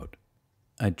 End quote.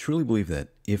 I truly believe that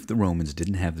if the Romans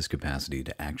didn't have this capacity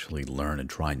to actually learn and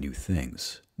try new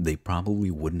things, they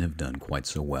probably wouldn't have done quite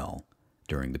so well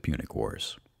during the Punic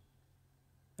Wars.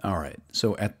 Alright,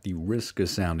 so at the risk of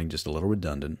sounding just a little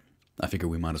redundant, I figure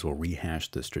we might as well rehash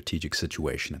the strategic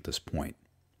situation at this point.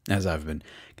 As I've been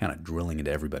kind of drilling into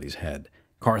everybody's head,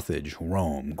 Carthage,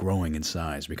 Rome, growing in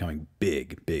size, becoming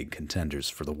big contenders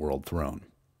for the world throne.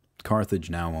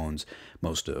 Carthage now owns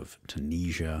most of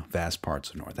Tunisia, vast parts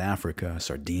of North Africa,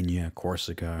 Sardinia,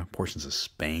 Corsica, portions of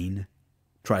Spain.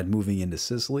 Tried moving into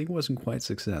Sicily, wasn't quite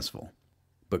successful.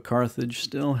 But Carthage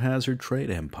still has her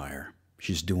trade empire.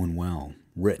 She's doing well,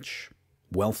 rich,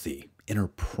 wealthy, in her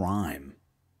prime,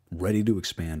 ready to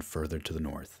expand further to the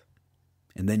north.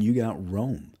 And then you got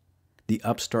Rome. The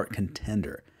upstart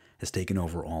contender has taken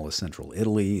over all of central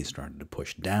Italy, started to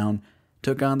push down,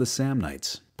 took on the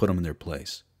Samnites, put them in their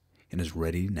place, and is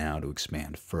ready now to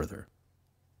expand further.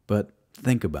 But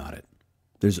think about it.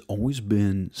 There's always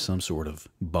been some sort of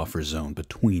buffer zone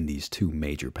between these two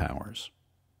major powers,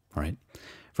 right?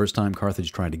 First time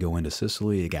Carthage tried to go into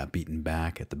Sicily, it got beaten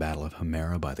back at the Battle of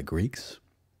Himera by the Greeks.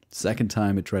 Second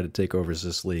time it tried to take over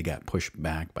Sicily, it got pushed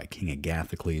back by King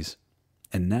Agathocles.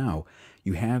 And now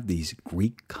you have these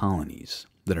Greek colonies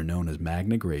that are known as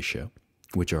Magna Graecia,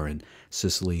 which are in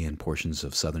Sicily and portions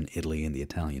of southern Italy and the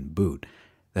Italian boot.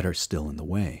 that are still in the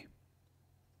way.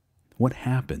 What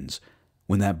happens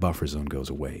when that buffer zone goes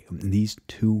away? These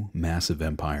two massive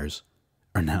empires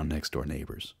are now next door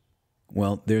neighbors.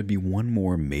 Well, there'd be one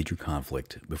more major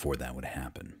conflict before that would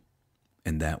happen,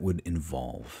 and that would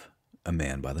involve a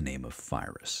man by the name of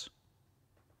Pyrrhus.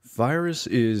 Pyrrhus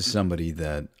is somebody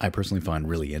that I personally find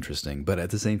really interesting, but at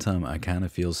the same time, I kind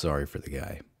of feel sorry for the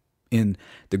guy. In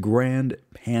the grand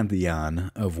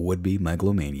pantheon of would-be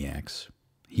megalomaniacs,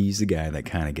 he's the guy that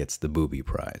kind of gets the booby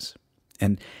prize.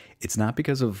 And it's not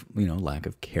because of, lack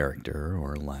of character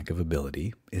or lack of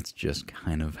ability. It's just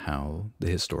kind of how the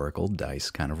historical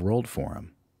dice kind of rolled for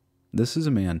him. This is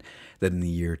a man that in the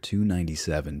year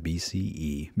 297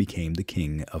 BCE became the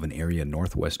king of an area in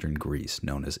northwestern Greece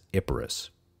known as Epirus,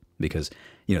 because,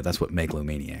 that's what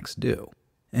megalomaniacs do.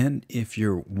 And if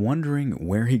you're wondering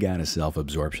where he got his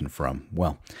self-absorption from,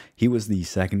 well, he was the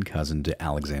second cousin to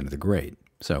Alexander the Great,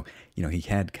 so, he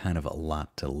had kind of a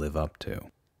lot to live up to.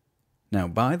 Now,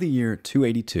 by the year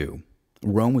 282,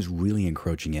 Rome was really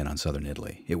encroaching in on southern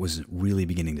Italy. It was really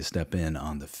beginning to step in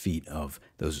on the feet of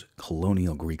those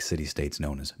colonial Greek city-states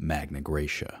known as Magna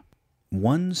Graecia.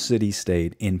 One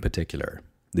city-state in particular,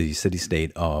 the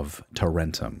city-state of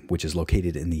Tarentum, which is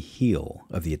located in the heel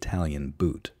of the Italian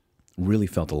boot, really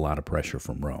felt a lot of pressure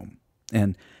from Rome.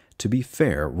 And to be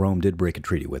fair, Rome did break a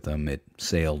treaty with them. It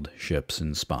sailed ships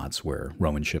in spots where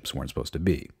Roman ships weren't supposed to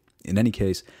be. In any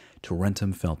case,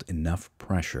 Tarentum felt enough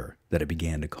pressure that it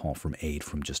began to call for aid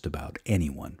from just about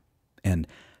anyone. And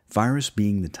Pyrrhus,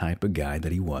 being the type of guy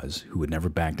that he was, who would never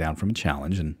back down from a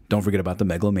challenge, and don't forget about the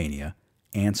megalomania,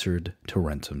 answered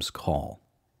Tarentum's call.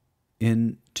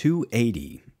 In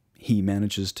 280, he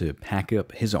manages to pack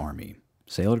up his army,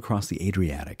 sail across the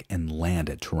Adriatic, and land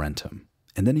at Tarentum.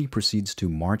 And then he proceeds to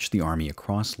march the army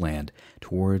across land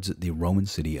towards the Roman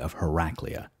city of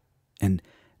Heraclea. And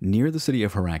near the city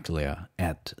of Heraclea,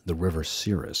 at the river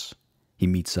Cirrus, he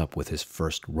meets up with his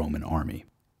first Roman army.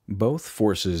 Both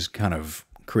forces kind of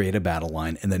create a battle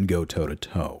line and then go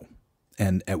toe-to-toe.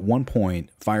 And at one point,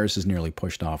 Pyrrhus is nearly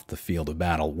pushed off the field of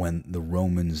battle when the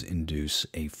Romans induce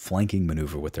a flanking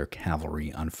maneuver with their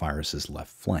cavalry on Pyrrhus's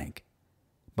left flank.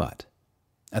 But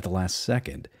at the last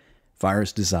second,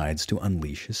 Pyrrhus decides to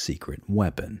unleash his secret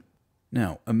weapon.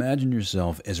 Now, imagine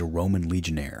yourself as a Roman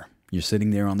legionnaire. You're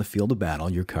sitting there on the field of battle,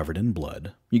 you're covered in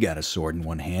blood, you got a sword in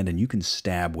one hand, and you can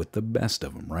stab with the best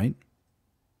of them, right?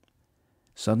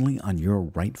 Suddenly, on your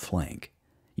right flank,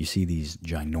 you see these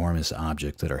ginormous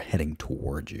objects that are heading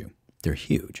towards you. They're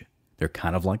huge. They're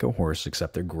kind of like a horse,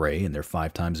 except they're gray, and they're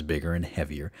 5 times bigger and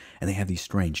heavier, and they have these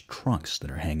strange trunks that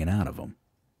are hanging out of them.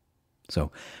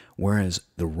 So, whereas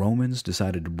the Romans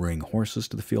decided to bring horses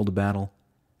to the field of battle,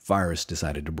 Pyrrhus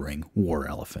decided to bring war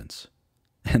elephants.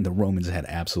 And the Romans had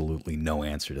absolutely no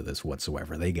answer to this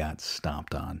whatsoever. They got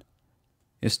stomped on.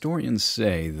 Historians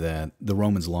say that the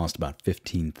Romans lost about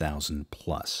 15,000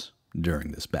 plus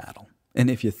during this battle. And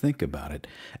if you think about it,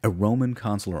 a Roman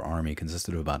consular army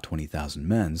consisted of about 20,000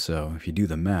 men, so if you do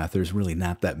the math, there's really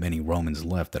not that many Romans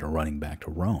left that are running back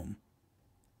to Rome.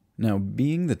 Now,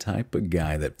 being the type of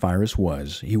guy that Pyrrhus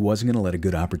was, he wasn't going to let a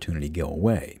good opportunity go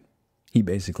away. He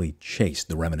basically chased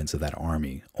the remnants of that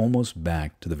army almost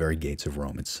back to the very gates of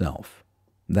Rome itself.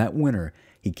 That winter,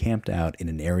 he camped out in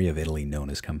an area of Italy known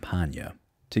as Campania.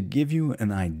 To give you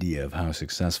an idea of how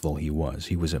successful he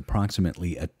was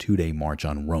approximately a 2-day march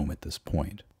on Rome at this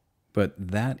point. But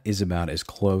that is about as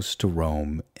close to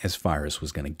Rome as Pyrrhus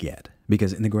was going to get,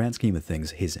 because in the grand scheme of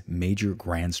things, his major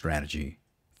grand strategy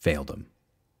failed him.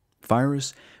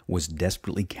 Pyrrhus was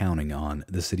desperately counting on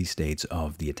the city-states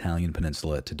of the Italian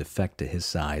peninsula to defect to his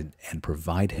side and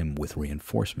provide him with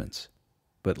reinforcements.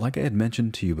 But like I had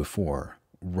mentioned to you before,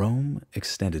 Rome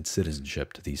extended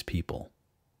citizenship to these people,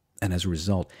 and as a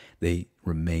result, they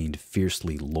remained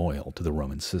fiercely loyal to the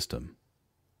Roman system.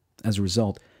 As a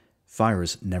result,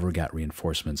 Pyrrhus never got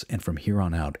reinforcements, and from here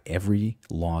on out, every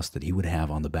loss that he would have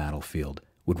on the battlefield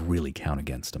would really count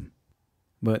against him.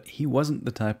 But he wasn't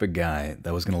the type of guy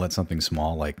that was going to let something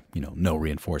small like, no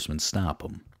reinforcements stop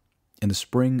him. In the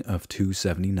spring of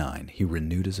 279, he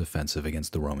renewed his offensive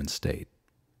against the Roman state.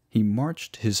 He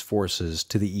marched his forces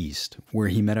to the east, where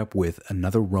he met up with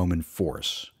another Roman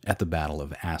force at the Battle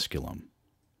of Asculum.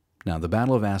 Now, the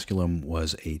Battle of Asculum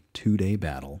was a 2-day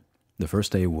battle. The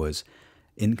first day was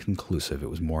inconclusive. It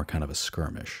was more kind of a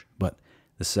skirmish. But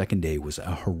the second day was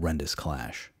a horrendous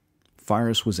clash.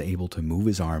 Pyrrhus was able to move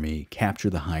his army, capture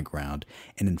the high ground,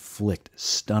 and inflict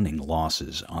stunning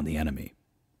losses on the enemy.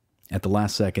 At the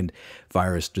last second,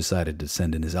 Pyrrhus decided to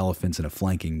send in his elephants in a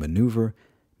flanking maneuver,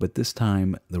 but this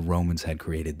time the Romans had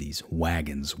created these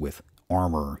wagons with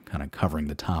armor kind of covering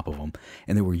the top of them,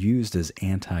 and they were used as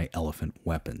anti-elephant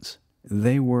weapons.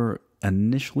 They were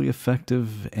initially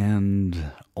effective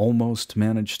and almost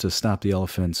managed to stop the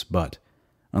elephants, but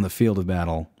on the field of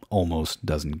battle, almost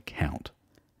doesn't count.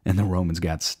 And the Romans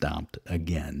got stomped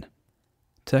again.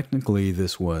 Technically,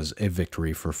 this was a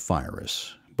victory for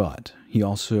Pyrrhus, but he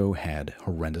also had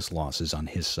horrendous losses on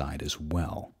his side as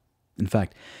well. In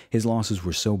fact, his losses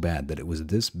were so bad that it was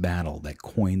this battle that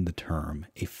coined the term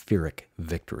a Pyrrhic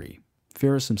victory.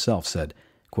 Pyrrhus himself said,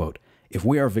 quote, "If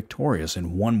we are victorious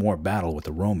in one more battle with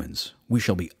the Romans, we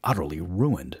shall be utterly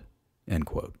ruined." End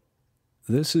quote.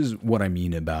 This is what I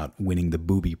mean about winning the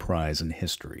booby prize in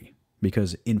history.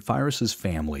 Because in Pyrrhus'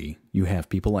 family, you have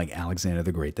people like Alexander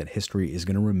the Great that history is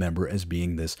going to remember as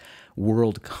being this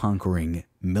world-conquering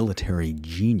military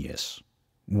genius.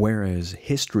 Whereas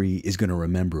history is going to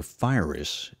remember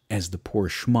Pyrrhus as the poor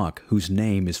schmuck whose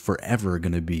name is forever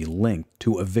going to be linked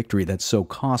to a victory that's so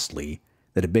costly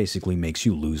that it basically makes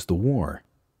you lose the war.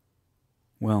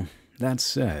 Well, that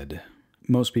said,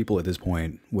 most people at this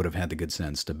point would have had the good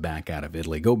sense to back out of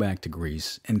Italy, go back to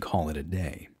Greece, and call it a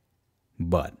day.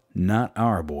 But not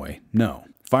our boy, no.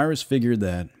 Pyrrhus figured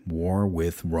that war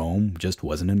with Rome just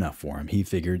wasn't enough for him. He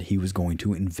figured he was going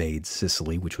to invade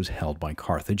Sicily, which was held by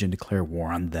Carthage, and declare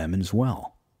war on them as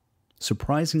well.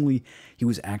 Surprisingly, he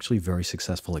was actually very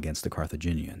successful against the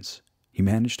Carthaginians. He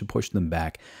managed to push them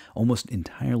back almost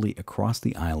entirely across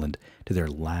the island to their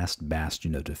last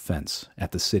bastion of defense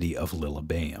at the city of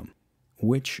Lilybaeum.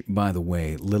 Which, by the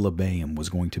way, Lilybaeum was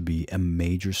going to be a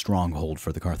major stronghold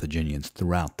for the Carthaginians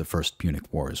throughout the First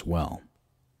Punic War as well.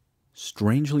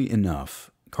 Strangely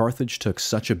enough, Carthage took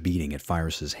such a beating at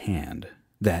Pyrrhus' hand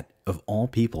that, of all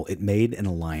people, it made an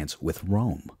alliance with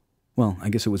Rome. Well, I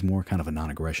guess it was more kind of a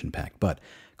non-aggression pact, but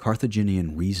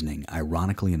Carthaginian reasoning,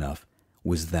 ironically enough,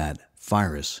 was that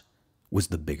Pyrrhus was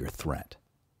the bigger threat.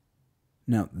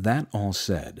 Now, that all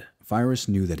said, Pyrrhus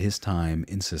knew that his time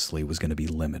in Sicily was going to be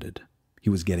limited. He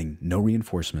was getting no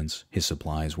reinforcements, his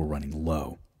supplies were running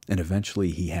low, and eventually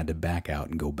he had to back out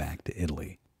and go back to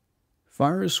Italy.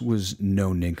 Pyrrhus was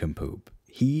no nincompoop.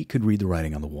 He could read the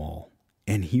writing on the wall,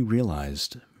 and he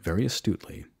realized, very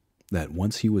astutely, that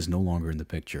once he was no longer in the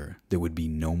picture, there would be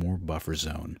no more buffer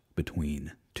zone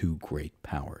between two great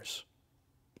powers.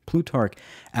 Plutarch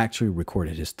actually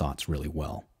recorded his thoughts really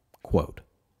well. Quote,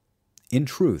 "In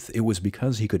truth, it was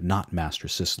because he could not master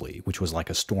Sicily, which was like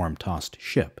a storm-tossed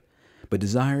ship, but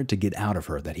desired to get out of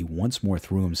her that he once more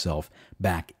threw himself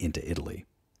back into Italy.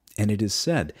 And it is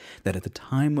said that at the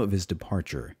time of his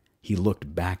departure, he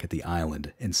looked back at the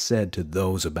island and said to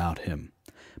those about him,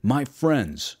 'My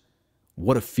friends,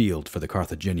 what a field for the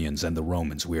Carthaginians and the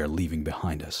Romans we are leaving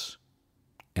behind us.'"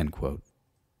 End quote.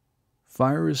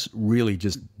 Pyrrhus really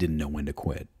just didn't know when to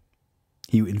quit.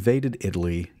 He invaded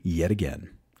Italy yet again,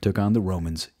 took on the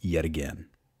Romans yet again,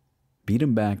 beat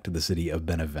him back to the city of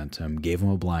Beneventum, gave him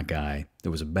a black eye.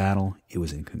 There was a battle. It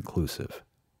was inconclusive.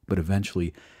 But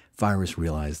eventually, Pyrrhus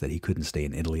realized that he couldn't stay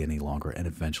in Italy any longer and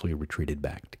eventually retreated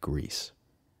back to Greece.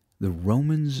 The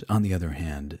Romans, on the other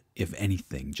hand, if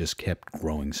anything, just kept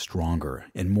growing stronger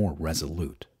and more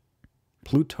resolute.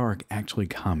 Plutarch actually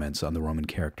comments on the Roman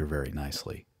character very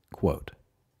nicely. Quote,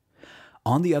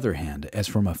 "On the other hand, as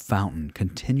from a fountain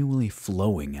continually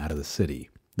flowing out of the city,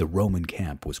 the Roman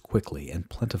camp was quickly and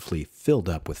plentifully filled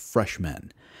up with fresh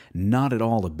men, not at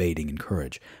all abating in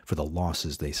courage for the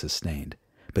losses they sustained,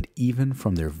 but even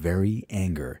from their very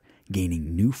anger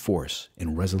gaining new force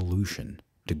and resolution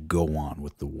to go on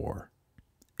with the war."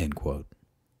 End quote.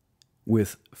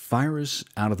 With Pyrrhus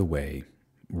out of the way,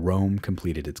 Rome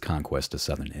completed its conquest of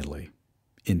southern Italy.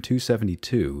 In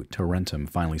 272, Tarentum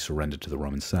finally surrendered to the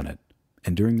Roman Senate,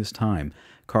 and during this time,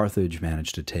 Carthage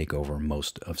managed to take over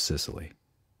most of Sicily.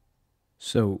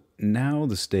 So now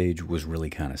the stage was really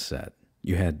kind of set.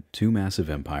 You had two massive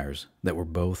empires that were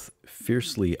both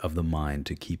fiercely of the mind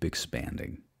to keep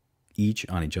expanding, each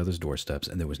on each other's doorsteps,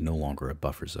 and there was no longer a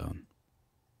buffer zone.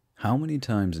 How many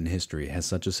times in history has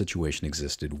such a situation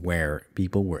existed where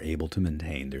people were able to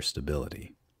maintain their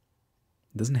stability?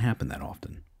 It doesn't happen that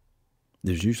often.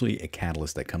 There's usually a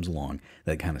catalyst that comes along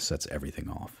that kind of sets everything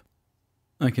off.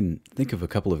 I can think of a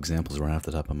couple of examples right off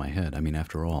the top of my head. I mean,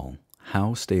 after all,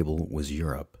 how stable was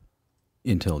Europe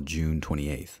until June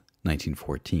 28th,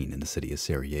 1914 in the city of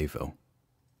Sarajevo?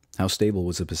 How stable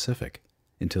was the Pacific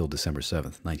until December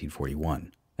 7th,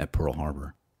 1941 at Pearl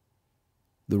Harbor?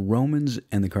 The Romans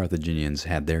and the Carthaginians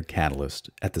had their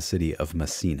catalyst at the city of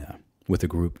Messina with a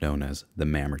group known as the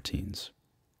Mamertines.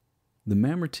 The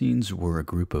Mamertines were a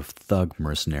group of thug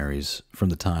mercenaries from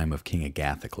the time of King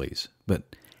Agathocles,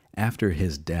 but after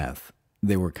his death,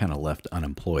 they were kind of left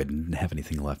unemployed and didn't have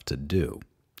anything left to do.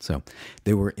 So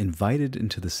they were invited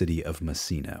into the city of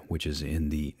Messina, which is in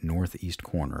the northeast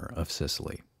corner of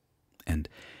Sicily. And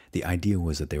the idea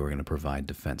was that they were going to provide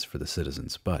defense for the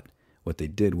citizens, but what they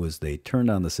did was they turned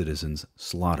on the citizens,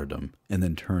 slaughtered them, and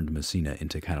then turned Messina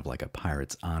into kind of like a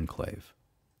pirate's enclave.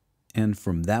 And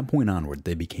from that point onward,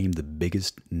 they became the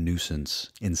biggest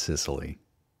nuisance in Sicily.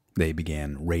 They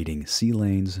began raiding sea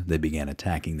lanes, they began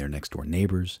attacking their next-door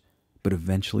neighbors, but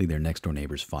eventually their next-door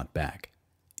neighbors fought back.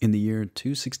 In the year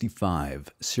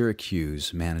 265,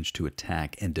 Syracuse managed to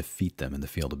attack and defeat them in the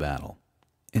field of battle.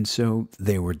 And so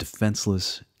they were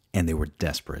defenseless and they were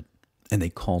desperate, and they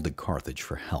called to Carthage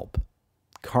for help.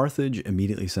 Carthage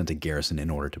immediately sent a garrison in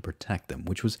order to protect them,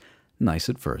 which was nice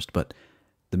at first, but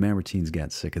the Mamertines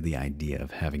got sick of the idea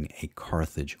of having a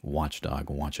Carthage watchdog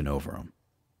watching over them.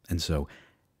 And so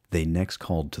they next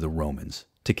called to the Romans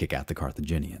to kick out the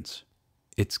Carthaginians.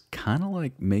 It's kind of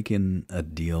like making a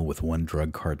deal with one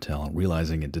drug cartel and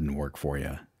realizing it didn't work for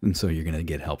you, and so you're going to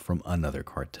get help from another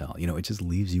cartel. It just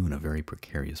leaves you in a very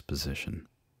precarious position.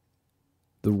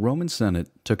 The Roman Senate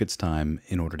took its time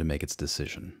in order to make its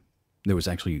decision. There was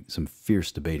actually some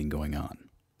fierce debating going on,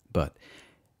 but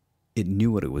it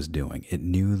knew what it was doing. It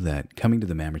knew that coming to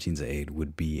the Mamertines' aid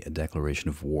would be a declaration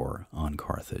of war on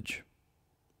Carthage.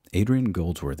 Adrian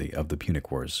Goldsworthy of the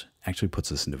Punic Wars actually puts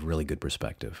this into really good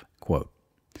perspective. Quote,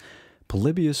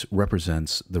 Polybius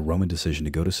represents the Roman decision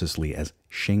to go to Sicily as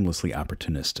shamelessly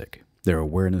opportunistic, their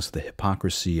awareness of the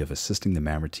hypocrisy of assisting the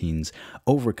Mamertines,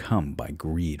 overcome by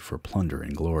greed for plunder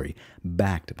and glory,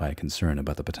 backed by a concern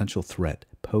about the potential threat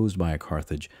posed by a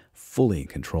Carthage fully in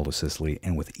control of Sicily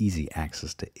and with easy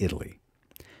access to Italy.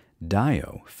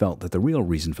 Dio felt that the real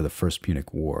reason for the First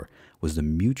Punic War was the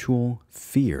mutual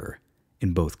fear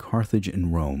in both Carthage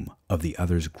and Rome of the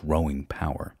other's growing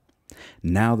power.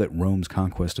 Now that Rome's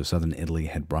conquest of southern Italy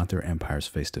had brought their empires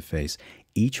face to face,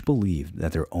 each believed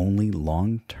that their only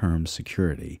long-term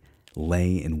security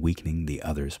lay in weakening the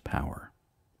other's power.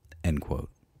 End quote.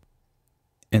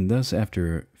 And thus,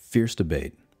 after fierce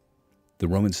debate, the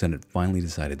Roman Senate finally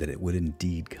decided that it would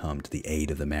indeed come to the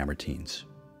aid of the Mamertines,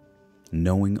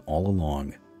 knowing all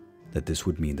along that this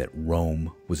would mean that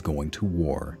Rome was going to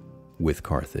war with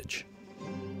Carthage.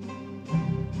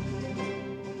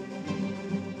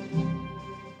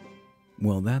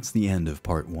 Well, that's the end of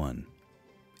part 1.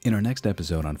 In our next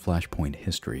episode on Flashpoint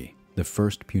History, the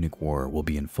First Punic War will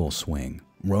be in full swing.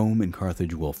 Rome and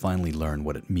Carthage will finally learn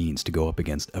what it means to go up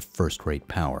against a first-rate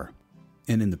power.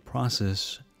 And in the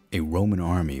process, a Roman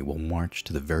army will march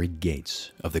to the very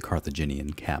gates of the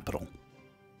Carthaginian capital.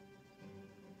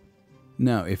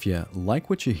 Now, if you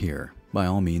like what you hear, by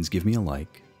all means give me a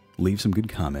like, leave some good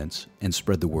comments, and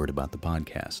spread the word about the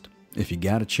podcast. If you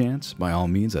got a chance, by all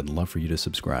means, I'd love for you to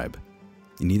subscribe.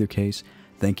 In either case,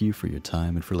 thank you for your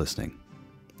time and for listening.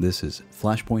 This is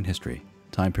Flashpoint History,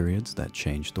 time periods that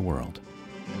changed the world.